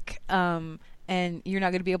gigantic. And you're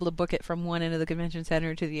not going to be able to book it from one end of the convention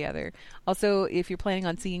center to the other. Also, if you're planning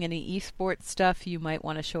on seeing any esports stuff, you might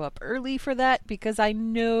want to show up early for that, because I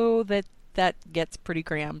know that gets pretty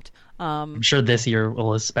crammed. I'm sure this year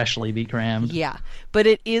will especially be crammed. Yeah, but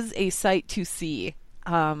it is a sight to see,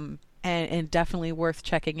 and definitely worth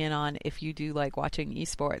checking in on if you do like watching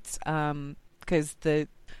esports, because the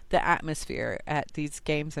atmosphere at these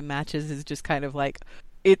games and matches is just kind of like...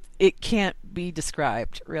 It can't be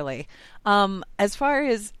described, really. As far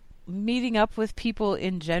as meeting up with people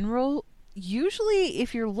in general, usually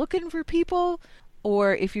if you're looking for people,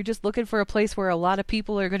 or if you're just looking for a place where a lot of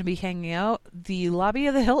people are going to be hanging out, the lobby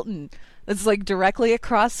of the Hilton, that's like directly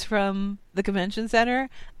across from the convention center,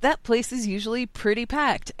 that place is usually pretty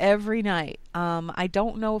packed every night. I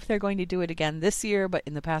don't know if they're going to do it again this year, but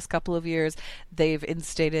in the past couple of years, they've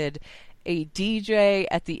instated a DJ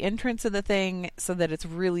at the entrance of the thing so that it's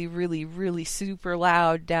really, really, really super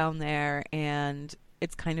loud down there, and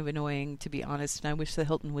it's kind of annoying, to be honest, and I wish the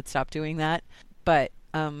Hilton would stop doing that. But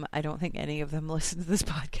I don't think any of them listen to this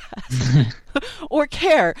podcast or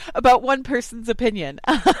care about one person's opinion.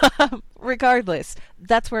 Regardless,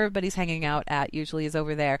 that's where everybody's hanging out at, usually is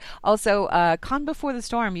over there. Also, Con Before the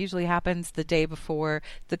Storm usually happens the day before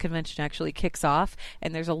the convention actually kicks off,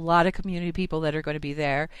 and there's a lot of community people that are going to be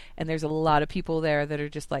there, and there's a lot of people there that are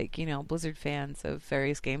just like, Blizzard fans of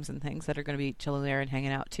various games and things that are going to be chilling there and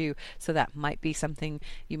hanging out too, so that might be something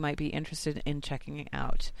you might be interested in checking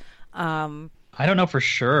out. I don't know for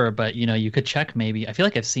sure, but you could check maybe. I feel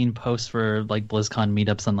like I've seen posts for like BlizzCon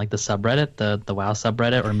meetups on like the subreddit, the WoW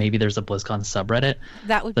subreddit, or maybe there's a BlizzCon subreddit.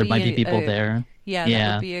 There might be people there. Yeah,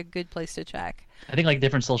 that would be a good place to check. I think like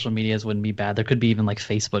different social medias wouldn't be bad. There could be even like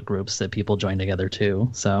Facebook groups that people join together too,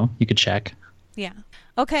 so you could check. Yeah.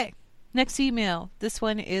 Okay. Next email. This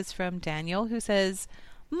one is from Daniel, who says,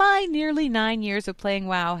 my nearly 9 years of playing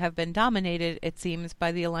WoW have been dominated, it seems,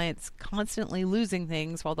 by the Alliance constantly losing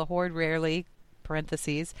things, while the Horde rarely,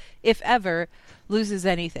 parentheses, if ever, loses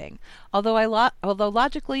anything. Although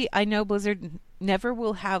logically I know Blizzard never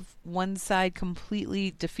will have one side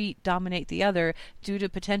completely dominate the other due to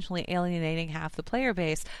potentially alienating half the player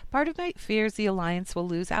base, part of me fears the Alliance will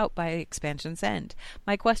lose out by expansion's end.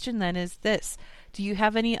 My question then is this: do you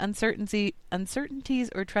have any uncertainties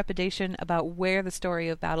or trepidation about where the story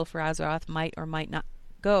of Battle for Azeroth might or might not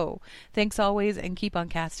go? Thanks always, and keep on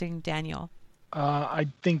casting, Daniel. I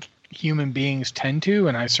think human beings tend to,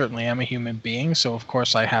 and I certainly am a human being, so of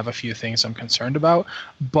course I have a few things I'm concerned about,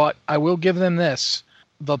 but I will give them this.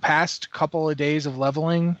 The past couple of days of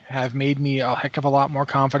leveling have made me a heck of a lot more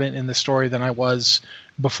confident in the story than I was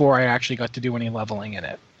before I actually got to do any leveling in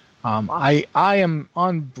it. I am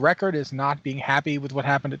on record as not being happy with what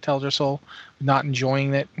happened at Teldrassil, not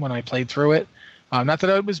enjoying it when I played through it. Not that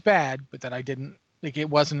it was bad, but that I didn't, like,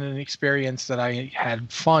 it wasn't an experience that I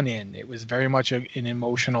had fun in. It was very much an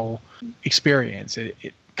emotional experience.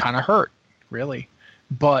 It kind of hurt, really.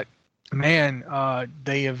 But man,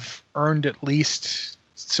 they have earned at least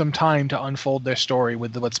some time to unfold their story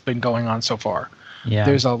with what's been going on so far. Yeah.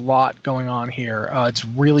 There's a lot going on here. It's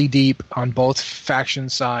really deep on both faction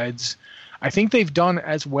sides. I think they've done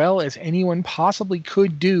as well as anyone possibly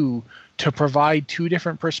could do to provide two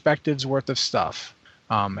different perspectives worth of stuff,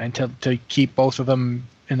 and to keep both of them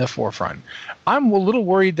in the forefront. I'm a little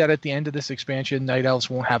worried that at the end of this expansion, Night Elves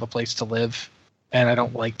won't have a place to live, and I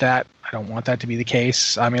don't like that. I don't want that to be the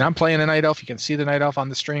case. I mean, I'm playing a Night Elf. You can see the Night Elf on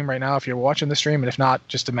the stream right now if you're watching the stream, and if not,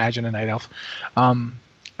 just imagine a Night Elf.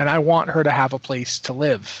 And I want her to have a place to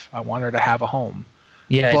live. I want her to have a home.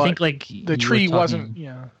 Yeah, but I think like the tree wasn't.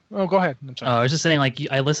 Yeah. Oh, go ahead. I'm sorry. I was just saying, like,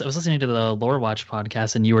 I was listening to the Lore Watch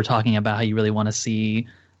podcast, and you were talking about how you really want to see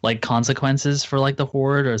like consequences for like the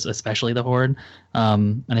Horde, or especially the Horde.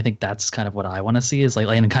 And I think that's kind of what I want to see, is like,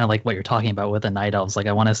 and kind of like what you're talking about with the Night Elves. Like,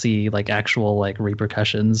 I want to see like actual like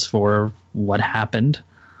repercussions for what happened.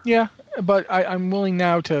 Yeah, but I'm willing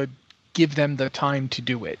now to give them the time to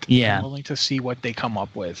do it. Yeah. I'm willing to see what they come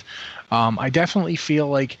up with. I definitely feel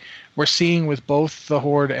like we're seeing with both the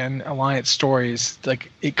Horde and Alliance stories,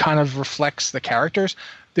 like it kind of reflects the characters.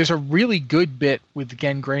 There's a really good bit with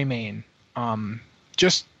Gen Greymane.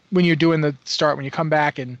 Just when you're doing the start, when you come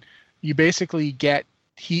back and you basically get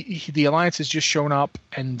the Alliance has just shown up,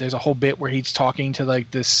 and there's a whole bit where he's talking to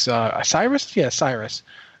like this Cyrus,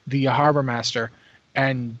 the Harbor Master,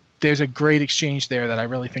 and there's a great exchange there that I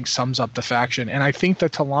really think sums up the faction. And I think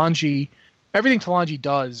that everything Talanji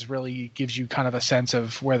does really gives you kind of a sense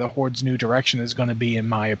of where the Horde's new direction is going to be, in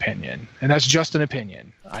my opinion. And that's just an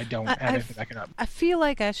opinion. I don't have anything back it up. I feel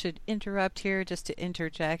like I should interrupt here just to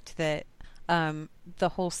interject that the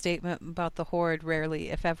whole statement about the Horde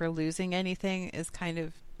rarely, if ever, losing anything is kind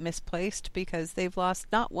of misplaced, because they've lost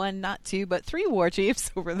not one, not two, but 3 war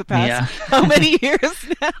chiefs over the past how many years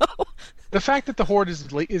now? The fact that the Horde is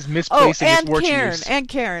misplacing its war chiefs. And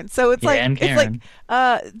Karen. So it's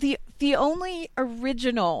the only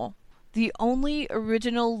original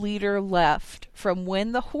leader left from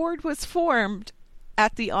when the Horde was formed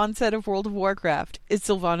at the onset of World of Warcraft is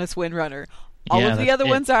Sylvanas Windrunner. All of the other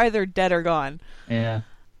ones are either dead or gone. Yeah.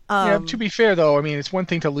 To be fair, though, I mean, it's one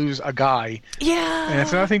thing to lose a guy. Yeah. And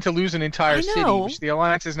it's another thing to lose an entire city, which the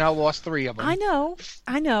Alliance has now lost 3 of them. I know.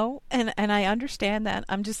 And I understand that.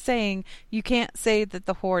 I'm just saying you can't say that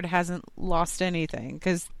the Horde hasn't lost anything,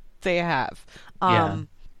 because they have.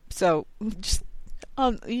 So, just,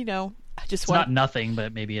 I just want not nothing,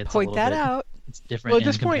 but maybe it's point that out. It's different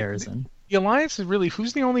in comparison. Point, the Alliance is really,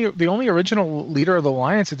 who's the only original leader of the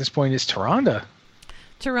Alliance at this point is Tyrande.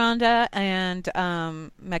 Tyrande and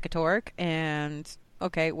Mekatork and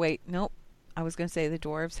I was going to say the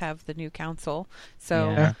dwarves have the new council.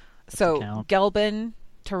 So Gelbin,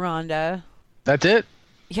 Tyrande. That's it.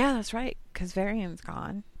 Yeah, that's right, because Varian's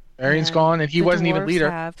gone. Varian's gone, and he wasn't even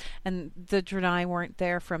leader. And the Draenei weren't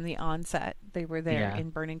there from the onset. They were there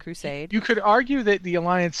in Burning Crusade. You could argue that the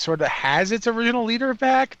Alliance sort of has its original leader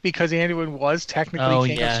back, because Anduin was technically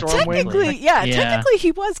King of Stormwind. Technically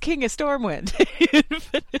he was King of Stormwind.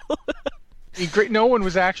 No one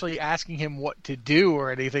was actually asking him what to do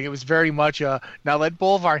or anything. It was very much now let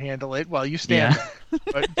Bolvar handle it while you stand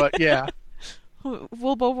there. But yeah.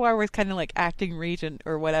 Well, Bolvar was kind of like acting regent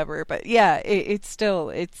or whatever, but yeah, it's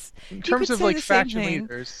in terms of like faction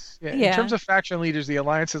leaders. Yeah, in terms of faction leaders, the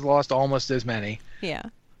Alliance has lost almost as many. Yeah,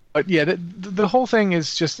 but yeah, the whole thing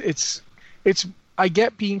is just it's. I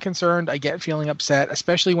get being concerned. I get feeling upset,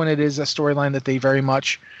 especially when it is a storyline that they very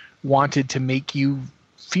much wanted to make you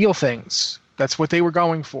feel things. That's what they were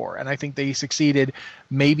going for, and I think they succeeded,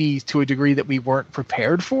 maybe to a degree that we weren't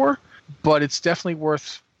prepared for. But it's definitely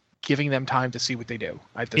worth giving them time to see what they do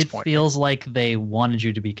at this point. It feels like they wanted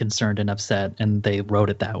you to be concerned and upset, and they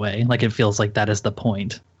wrote it that way. Like, it feels like that is the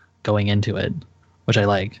point going into it, which I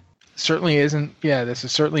like. Certainly isn't. Yeah, this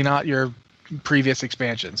is certainly not your previous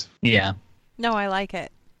expansions. Yeah. No, I like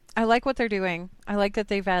it. I like what they're doing. I like that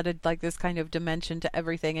they've added like this kind of dimension to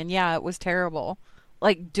everything. And yeah, it was terrible.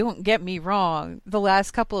 Like, don't get me wrong. The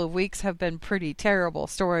last couple of weeks have been pretty terrible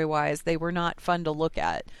story-wise. They were not fun to look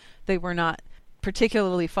at. They were not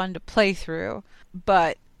particularly fun to play through,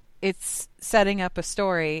 but it's setting up a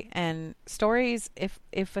story, and stories,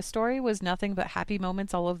 if a story was nothing but happy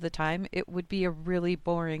moments all of the time, it would be a really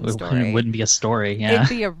boring story. It wouldn't be a story. It'd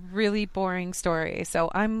be a really boring story. So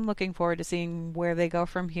I'm looking forward to seeing where they go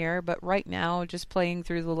from here, but right now, just playing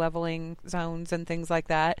through the leveling zones and things like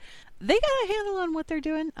that, they got a handle on what they're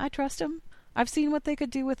doing. I trust them. I've seen what they could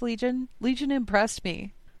do with Legion. Legion impressed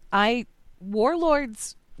me.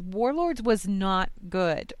 Warlords was not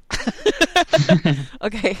good.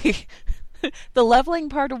 Okay. The leveling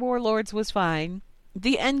part of Warlords was fine.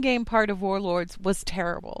 The endgame part of Warlords was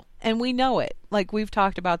terrible. And we know it. Like, we've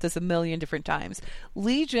talked about this a million different times.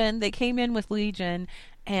 Legion, they came in with Legion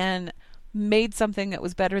and made something that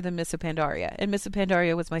was better than Mists of Pandaria. And Mists of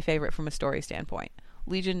Pandaria was my favorite from a story standpoint.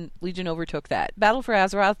 Legion overtook that. Battle for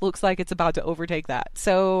Azeroth looks like it's about to overtake that.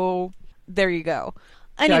 So there you go.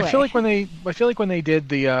 Anyway. Yeah, I feel like when they did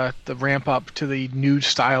the ramp up to the new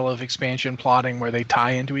style of expansion plotting where they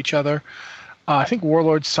tie into each other, I think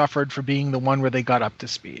Warlords suffered for being the one where they got up to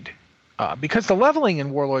speed, because the leveling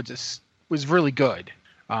in Warlords was really good.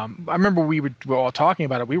 I remember we were all talking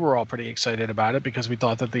about it. We were all pretty excited about it because we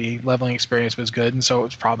thought that the leveling experience was good, and so it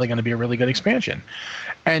was probably going to be a really good expansion.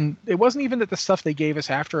 And it wasn't even that the stuff they gave us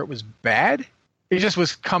after it was bad. It just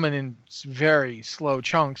was coming in very slow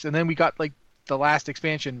chunks, and then we got like the last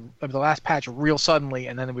expansion of the last patch real suddenly,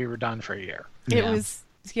 and then we were done for a year. It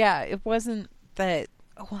wasn't that.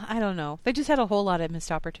 Well, I don't know. They just had a whole lot of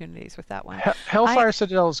missed opportunities with that one. Hellfire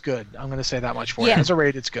Citadel is good. I'm going to say that much for it. As a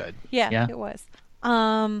raid, it's good. Yeah, it was.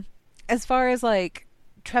 As far as like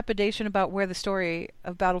trepidation about where the story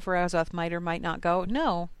of Battle for Azeroth might or might not go,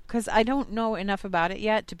 no, because I don't know enough about it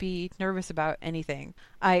yet to be nervous about anything.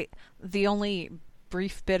 The only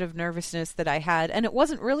brief bit of nervousness that I had, and it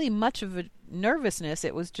wasn't really much of a nervousness,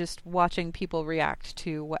 it was just watching people react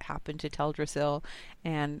to what happened to Teldrassil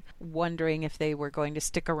and wondering if they were going to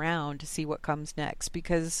stick around to see what comes next,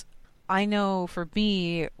 because I know for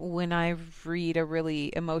me, when I read a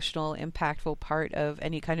really emotional, impactful part of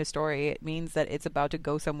any kind of story, it means that it's about to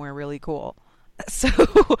go somewhere really cool. So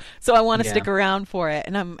I want to stick around for it,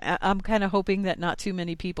 and I'm kind of hoping that not too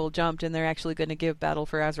many people jumped and they're actually going to give Battle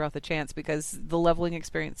for Azeroth a chance, because the leveling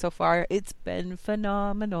experience so far, it's been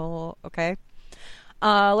phenomenal. Okay,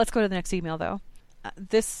 let's go to the next email though.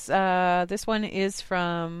 This one is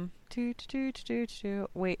from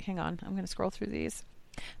wait, hang on, I'm going to scroll through these.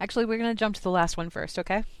 Actually, we're going to jump to the last one first.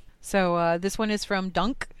 Okay, so this one is from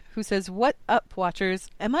Dunk, who says, "What up, Watchers?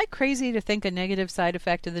 Am I crazy to think a negative side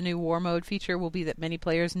effect of the new War Mode feature will be that many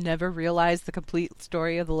players never realize the complete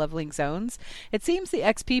story of the leveling zones? It seems the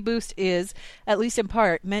XP boost is, at least in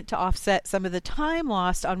part, meant to offset some of the time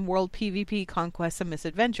lost on world PvP conquests and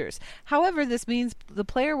misadventures. However, this means the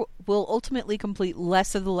player will ultimately complete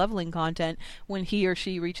less of the leveling content when he or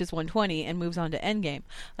she reaches 120 and moves on to endgame.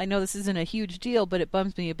 I know this isn't a huge deal, but it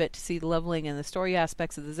bums me a bit to see the leveling and the story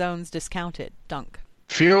aspects of the zones discounted. Dunk."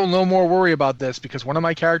 Feel no more worry about this, because one of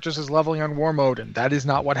my characters is leveling on War Mode, and that is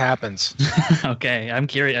not what happens. Okay, I'm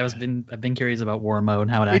curious. I've been curious about War Mode,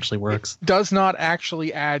 how it actually works. It does not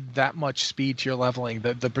actually add that much speed to your leveling.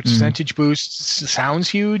 The percentage boost sounds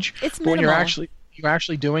huge, it's but when minimal. you're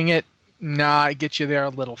actually doing it, it gets you there a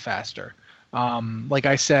little faster. Like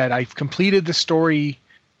I said, I've completed the story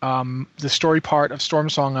part of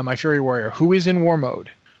Stormsong on my Fury Warrior, who is in War Mode,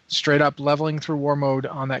 straight up leveling through War Mode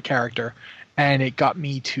on that character. And it got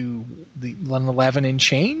me to the 11 and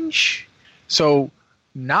change. So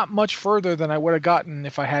not much further than I would have gotten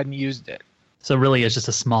if I hadn't used it. So really, it's just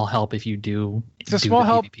a small help if you do. It's a small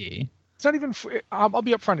help. PvP. It's not even. I'll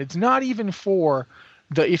be upfront. It's not even for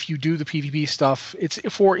if you do the PvP stuff. It's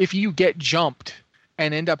for if you get jumped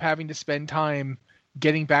and end up having to spend time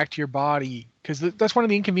getting back to your body, because that's one of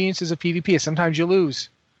the inconveniences of PvP. Is sometimes you lose.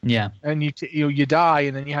 Yeah. And you die,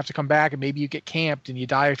 and then you have to come back, and maybe you get camped, and you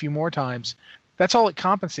die a few more times. That's all it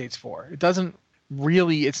compensates for. It doesn't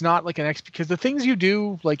really. It's not like an XP, because the things you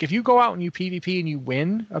do, like if you go out and you PvP and you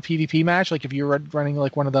win a PvP match, like if you're running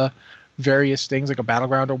like one of the various things, like a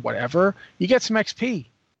battleground or whatever, you get some XP.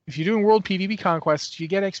 If you're doing world PvP conquests, you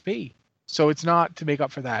get XP. So it's not to make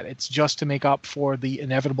up for that. It's just to make up for the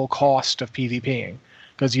inevitable cost of PvPing,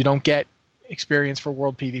 because you don't get experience for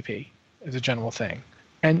world PvP as a general thing.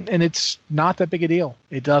 And it's not that big a deal.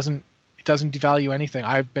 It doesn't devalue anything.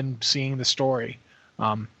 I've been seeing the story.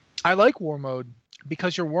 I like War Mode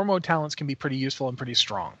because your War Mode talents can be pretty useful and pretty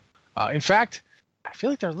strong. In fact, I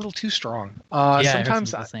feel like they're a little too strong.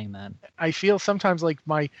 Sometimes saying that. I feel sometimes like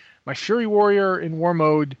my Fury Warrior in War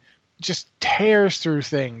Mode just tears through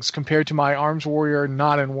things compared to my Arms Warrior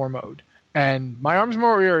not in War Mode. And my Arms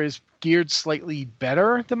Warrior is geared slightly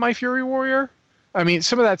better than my Fury Warrior. I mean,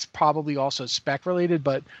 some of that's probably also spec related,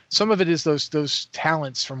 but some of it is those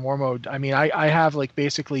talents from War Mode. I mean, I have like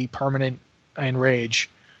basically permanent enrage.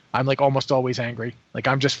 I'm like almost always angry. Like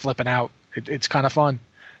I'm just flipping out. It's kind of fun.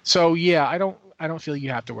 So yeah, I don't feel you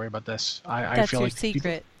have to worry about this. I feel your like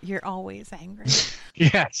secret. You're always angry.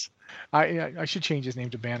 Yes. I should change his name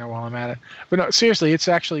to Banner while I'm at it. But no, seriously, it's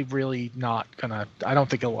actually really not gonna. I don't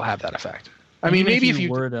think it will have that effect. I mean, maybe if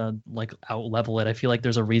you were to like out level it, I feel like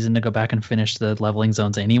there's a reason to go back and finish the leveling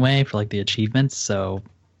zones anyway for like the achievements. So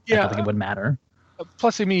I don't think it would matter.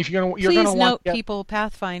 Plus, I mean, if you're Please gonna note, want people,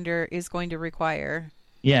 Pathfinder is going to require.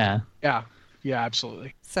 Yeah. Yeah,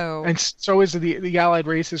 absolutely. So And so is the allied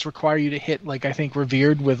races require you to hit, like, I think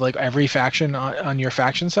revered with like every faction on your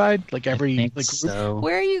faction side, like every I think like group. so.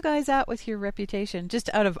 where are you guys at with your reputation?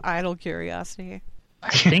 Just out of idle curiosity. I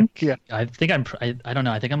think Yeah. I don't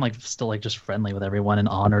know. I think I'm like still like just friendly with everyone and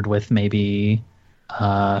honored with maybe who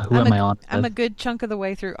am I honored I'm a with? good chunk of the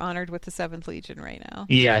way through honored with the 7th Legion right now.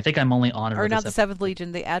 Yeah, I think I'm only honored Or with not the the 7th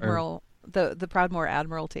Legion, the Admiral, the Proudmoore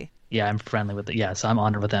Admiralty. Yeah, I'm friendly with it. Yeah, so I'm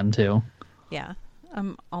honored with them too. Yeah,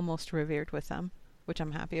 I'm almost revered with them, which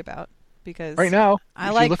I'm happy about because Right now, I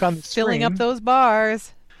if like you look on the filling up screen- those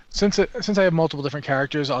bars. Since I have multiple different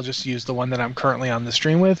characters, I'll just use the one that I'm currently on the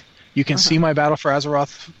stream with. You can see my Battle for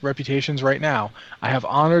Azeroth reputations right now. I have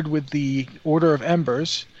honored with the Order of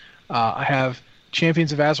Embers. I have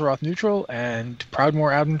Champions of Azeroth neutral and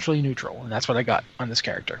Proudmoore Admiralty neutral, and that's what I got on this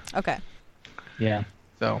character. Okay. Yeah.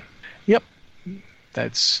 So, yep,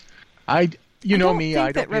 that's I. You know me. I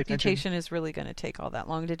think don't that pay attention. reputation is really going to take all that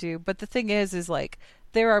long to do. But the thing is like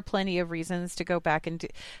there are plenty of reasons to go back and do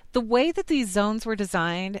the way that these zones were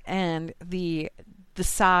designed and the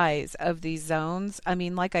size of these zones. I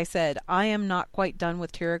mean, like I said, I am not quite done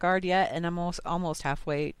with Tiergard yet, and I'm almost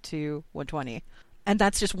halfway to 120, and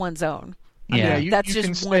that's just one zone. Yeah, you that's can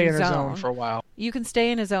just stay one in a zone. zone for a while. You can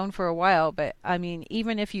stay in a zone for a while, but I mean,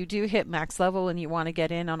 even if you do hit max level and you want to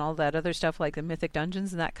get in on all that other stuff like the mythic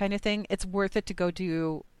dungeons and that kind of thing, it's worth it to go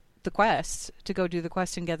do the quests,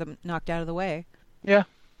 and get them knocked out of the way. Yeah,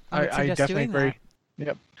 I would I suggest definitely doing agree.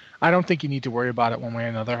 Yep, I don't think you need to worry about it one way or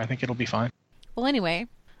another. I think it'll be fine. Well, anyway,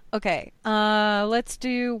 okay, let's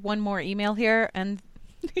do one more email here, and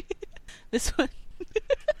this one,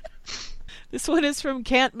 this one is from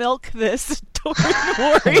Can't Milk This Torn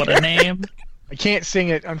Warrior. What a name. I can't sing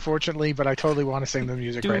it, unfortunately, but I totally want to sing the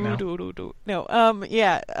music right now. No,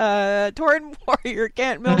 yeah, Torn Warrior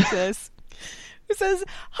Can't Milk This, who says,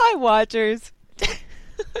 "Hi, Watchers."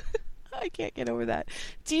 I can't get over that.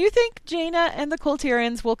 Do you think Jaina and the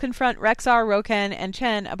Kultirians will confront Rexar, Rokan, and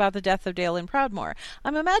Chen about the death of Dale and Proudmoore?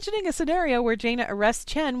 I'm imagining a scenario where Jaina arrests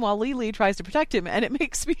Chen while Lily tries to protect him, and it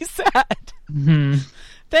makes me sad. Mm-hmm.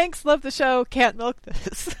 Thanks, love the show. Can't milk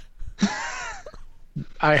this.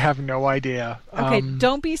 I have no idea. Okay,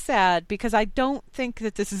 don't be sad, because I don't think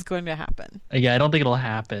that this is going to happen. Yeah, I don't think it'll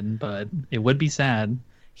happen, but it would be sad.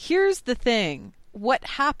 Here's the thing. What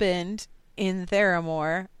happened in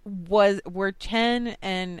Theramore were Chen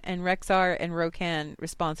and Rexar and Rokan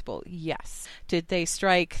responsible? Yes. Did they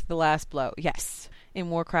strike the last blow? Yes. In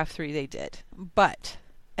Warcraft 3 they did. But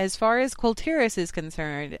as far as Kultiris is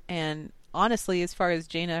concerned, and honestly as far as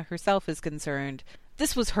Jaina herself is concerned,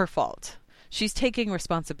 this was her fault. She's taking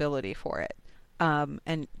responsibility for it.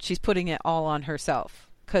 And she's putting it all on herself.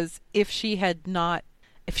 Because if she had not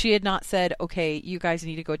said, okay, you guys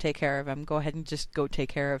need to go take care of him, go ahead and just go take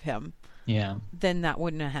care of him, Yeah. then that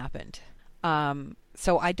wouldn't have happened.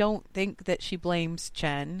 So I don't think that she blames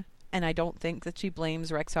Chen, and I don't think that she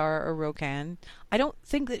blames Rexar or Rokan. I don't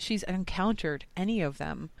think that she's encountered any of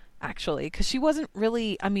them, actually, because she wasn't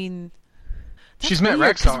really, I mean... She's met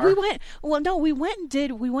weird, 'cause Rexar. we went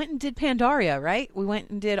and did Pandaria, right? We went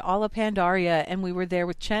and did all of Pandaria, and we were there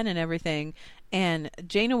with Chen and everything. And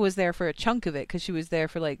Jaina was there for a chunk of it because she was there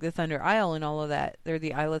for like the Thunder Isle and all of that. They're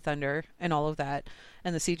the Isle of Thunder and all of that,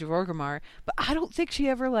 and the Siege of Orgrimmar. But I don't think she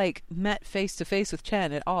ever like met face to face with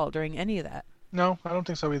Chen at all during any of that. No, I don't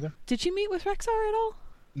think so either. Did she meet with Rexar at all?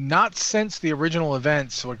 Not since the original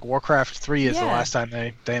events. Like Warcraft 3 is the Yeah. last time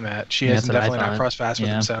they met. She Yeah, hasn't that's what I definitely not thought. crossed paths with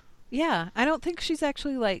Yeah. them. So Yeah, I don't think she's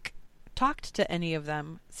actually like talked to any of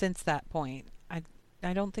them since that point.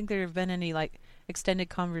 I don't think there have been any like extended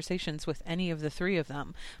conversations with any of the three of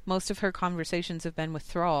them. Most of her conversations have been with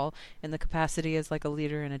Thrall in the capacity as like a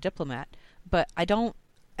leader and a diplomat. But I don't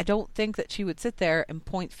think that she would sit there and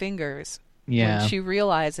point fingers Yeah. when she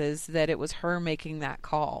realizes that it was her making that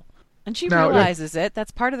call. And she No, realizes it. That's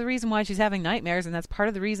part of the reason why she's having nightmares, and that's part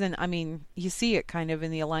of the reason, I mean, you see it kind of in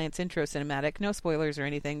the Alliance intro cinematic. No spoilers or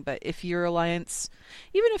anything, but if you're Alliance,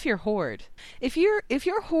 even if you're Horde, if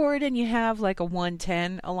you're Horde and you have like a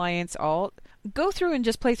 110 Alliance alt, go through and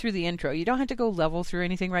just play through the intro. You don't have to go level through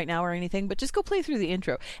anything right now or anything, but just go play through the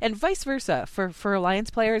intro. And vice versa, for Alliance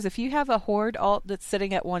players, if you have a Horde alt that's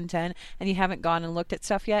sitting at 110 and you haven't gone and looked at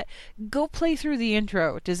stuff yet, go play through the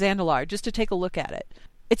intro to Zandalar just to take a look at it.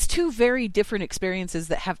 It's two very different experiences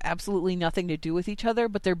that have absolutely nothing to do with each other,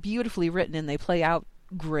 but they're beautifully written and they play out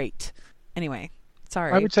great. Anyway,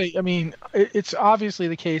 sorry. I would say, I mean, it's obviously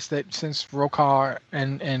the case that since Rokar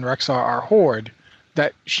and Rexar are Horde,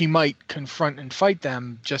 that she might confront and fight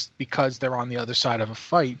them just because they're on the other side of a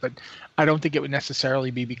fight. But I don't think it would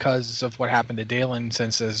necessarily be because of what happened to Dalen,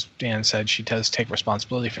 since, as Dan said, she does take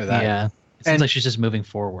responsibility for that. Yeah. It seems like she's just moving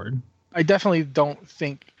forward. I definitely don't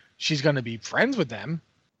think she's going to be friends with them.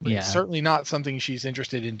 Yeah. It's certainly not something she's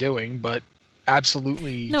interested in doing, but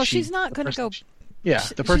absolutely. No, she's not going to go. Yeah,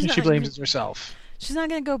 the person she blames is herself. She's not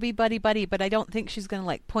going to go be buddy-buddy, but I don't think she's going to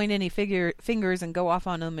like point any fingers and go off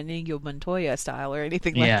on them Inigo Montoya style or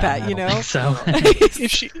anything like that, you know? Think so.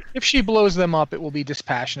 if she blows them up, it will be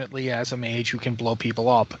dispassionately as a mage who can blow people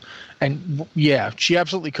up. And yeah, she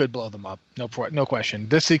absolutely could blow them up. No question.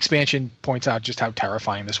 This expansion points out just how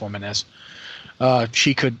terrifying this woman is.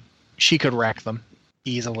 She could wreck them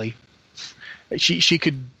easily.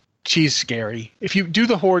 She's scary. If you do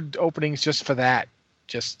the Horde openings just for that,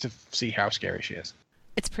 just to see how scary she is.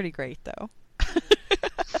 It's pretty great, though.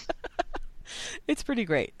 It's pretty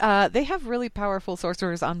great. They have really powerful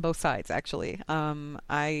sorcerers on both sides, actually.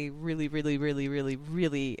 I really, really, really, really,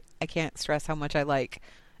 really, I can't stress how much I like.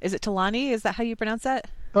 Is it Talani? Is that how you pronounce that?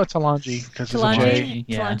 Oh, Talanji, because it's a J.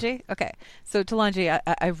 Yeah. Talanji? Okay. So Talanji,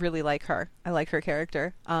 I really like her. I like her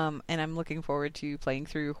character. And I'm looking forward to playing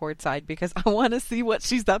through Horde side because I want to see what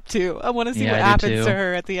she's up to. I want to see what happens to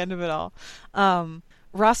her at the end of it all.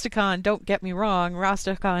 Rastakhan, don't get me wrong,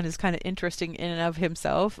 Rastakhan is kind of interesting in and of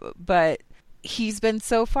himself, but he's been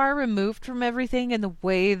so far removed from everything, and the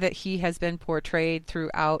way that he has been portrayed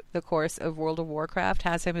throughout the course of World of Warcraft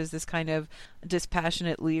has him as this kind of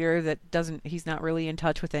dispassionate leader that he's not really in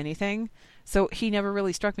touch with anything. So he never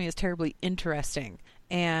really struck me as terribly interesting.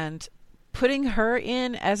 And putting her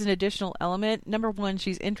in as an additional element, number one,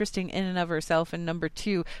 she's interesting in and of herself, and number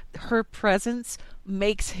two, her presence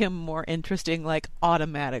makes him more interesting, like,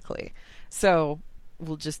 automatically. So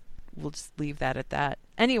we'll just leave that at that.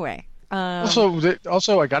 Anyway.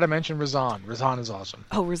 Also, I gotta mention Razan. Razan is awesome.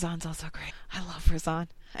 Oh, Razan's also great. I love Razan.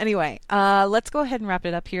 Anyway, let's go ahead and wrap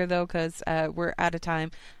it up here, though, because we're out of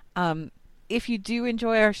time. If you do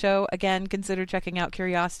enjoy our show, again, consider checking out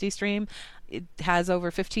Curiosity Stream. It has over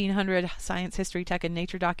 1,500 science, history, tech, and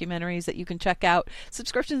nature documentaries that you can check out.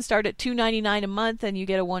 Subscriptions start at $2.99 a month, and you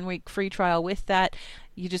get a 1-week free trial with that.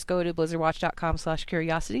 You just go to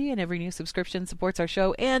blizzardwatch.com/curiosity, and every new subscription supports our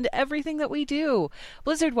show and everything that we do.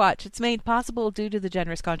 Blizzard Watch, it's made possible due to the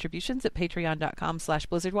generous contributions at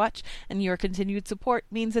patreon.com/blizzardwatch, and your continued support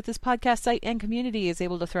means that this podcast site and community is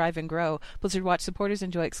able to thrive and grow. Blizzard Watch supporters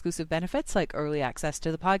enjoy exclusive benefits like early access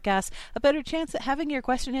to the podcast, a better chance at having your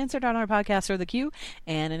question answered on our podcast or the queue,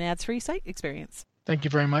 and an ads-free site experience. Thank you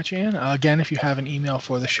very much, Ian. Again, if you have an email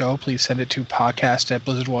for the show, please send it to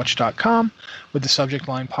podcast@blizzardwatch.com with the subject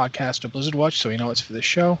line podcast or Blizzard Watch, so we know it's for the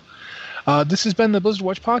show. This has been the Blizzard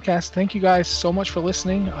Watch podcast. Thank you guys so much for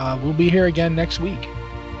listening. We'll be here again next week.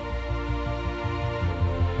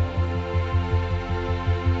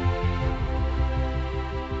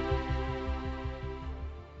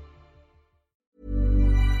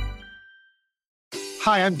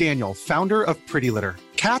 Hi, I'm Daniel, founder of Pretty Litter.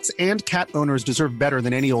 Cats and cat owners deserve better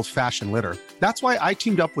than any old-fashioned litter. That's why I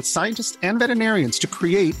teamed up with scientists and veterinarians to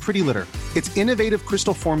create Pretty Litter. Its innovative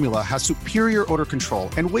crystal formula has superior odor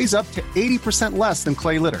control and weighs up to 80% less than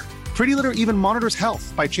clay litter. Pretty Litter even monitors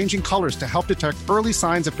health by changing colors to help detect early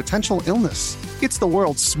signs of potential illness. It's the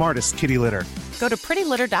world's smartest kitty litter. Go to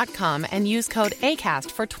prettylitter.com and use code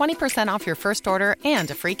ACAST for 20% off your first order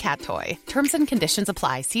and a free cat toy. Terms and conditions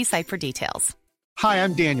apply. See site for details. Hi,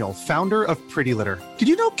 I'm Daniel, founder of Pretty Litter. Did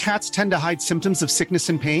you know cats tend to hide symptoms of sickness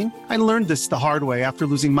and pain? I learned this the hard way after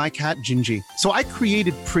losing my cat, Gingy. So I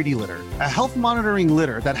created Pretty Litter, a health monitoring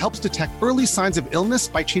litter that helps detect early signs of illness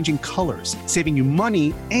by changing colors, saving you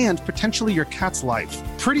money and potentially your cat's life.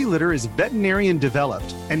 Pretty Litter is veterinarian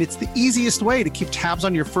developed, and it's the easiest way to keep tabs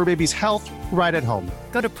on your fur baby's health right at home.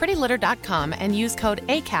 Go to prettylitter.com and use code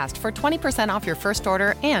ACAST for 20% off your first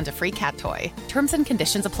order and a free cat toy. Terms and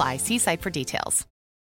conditions apply. See site for details.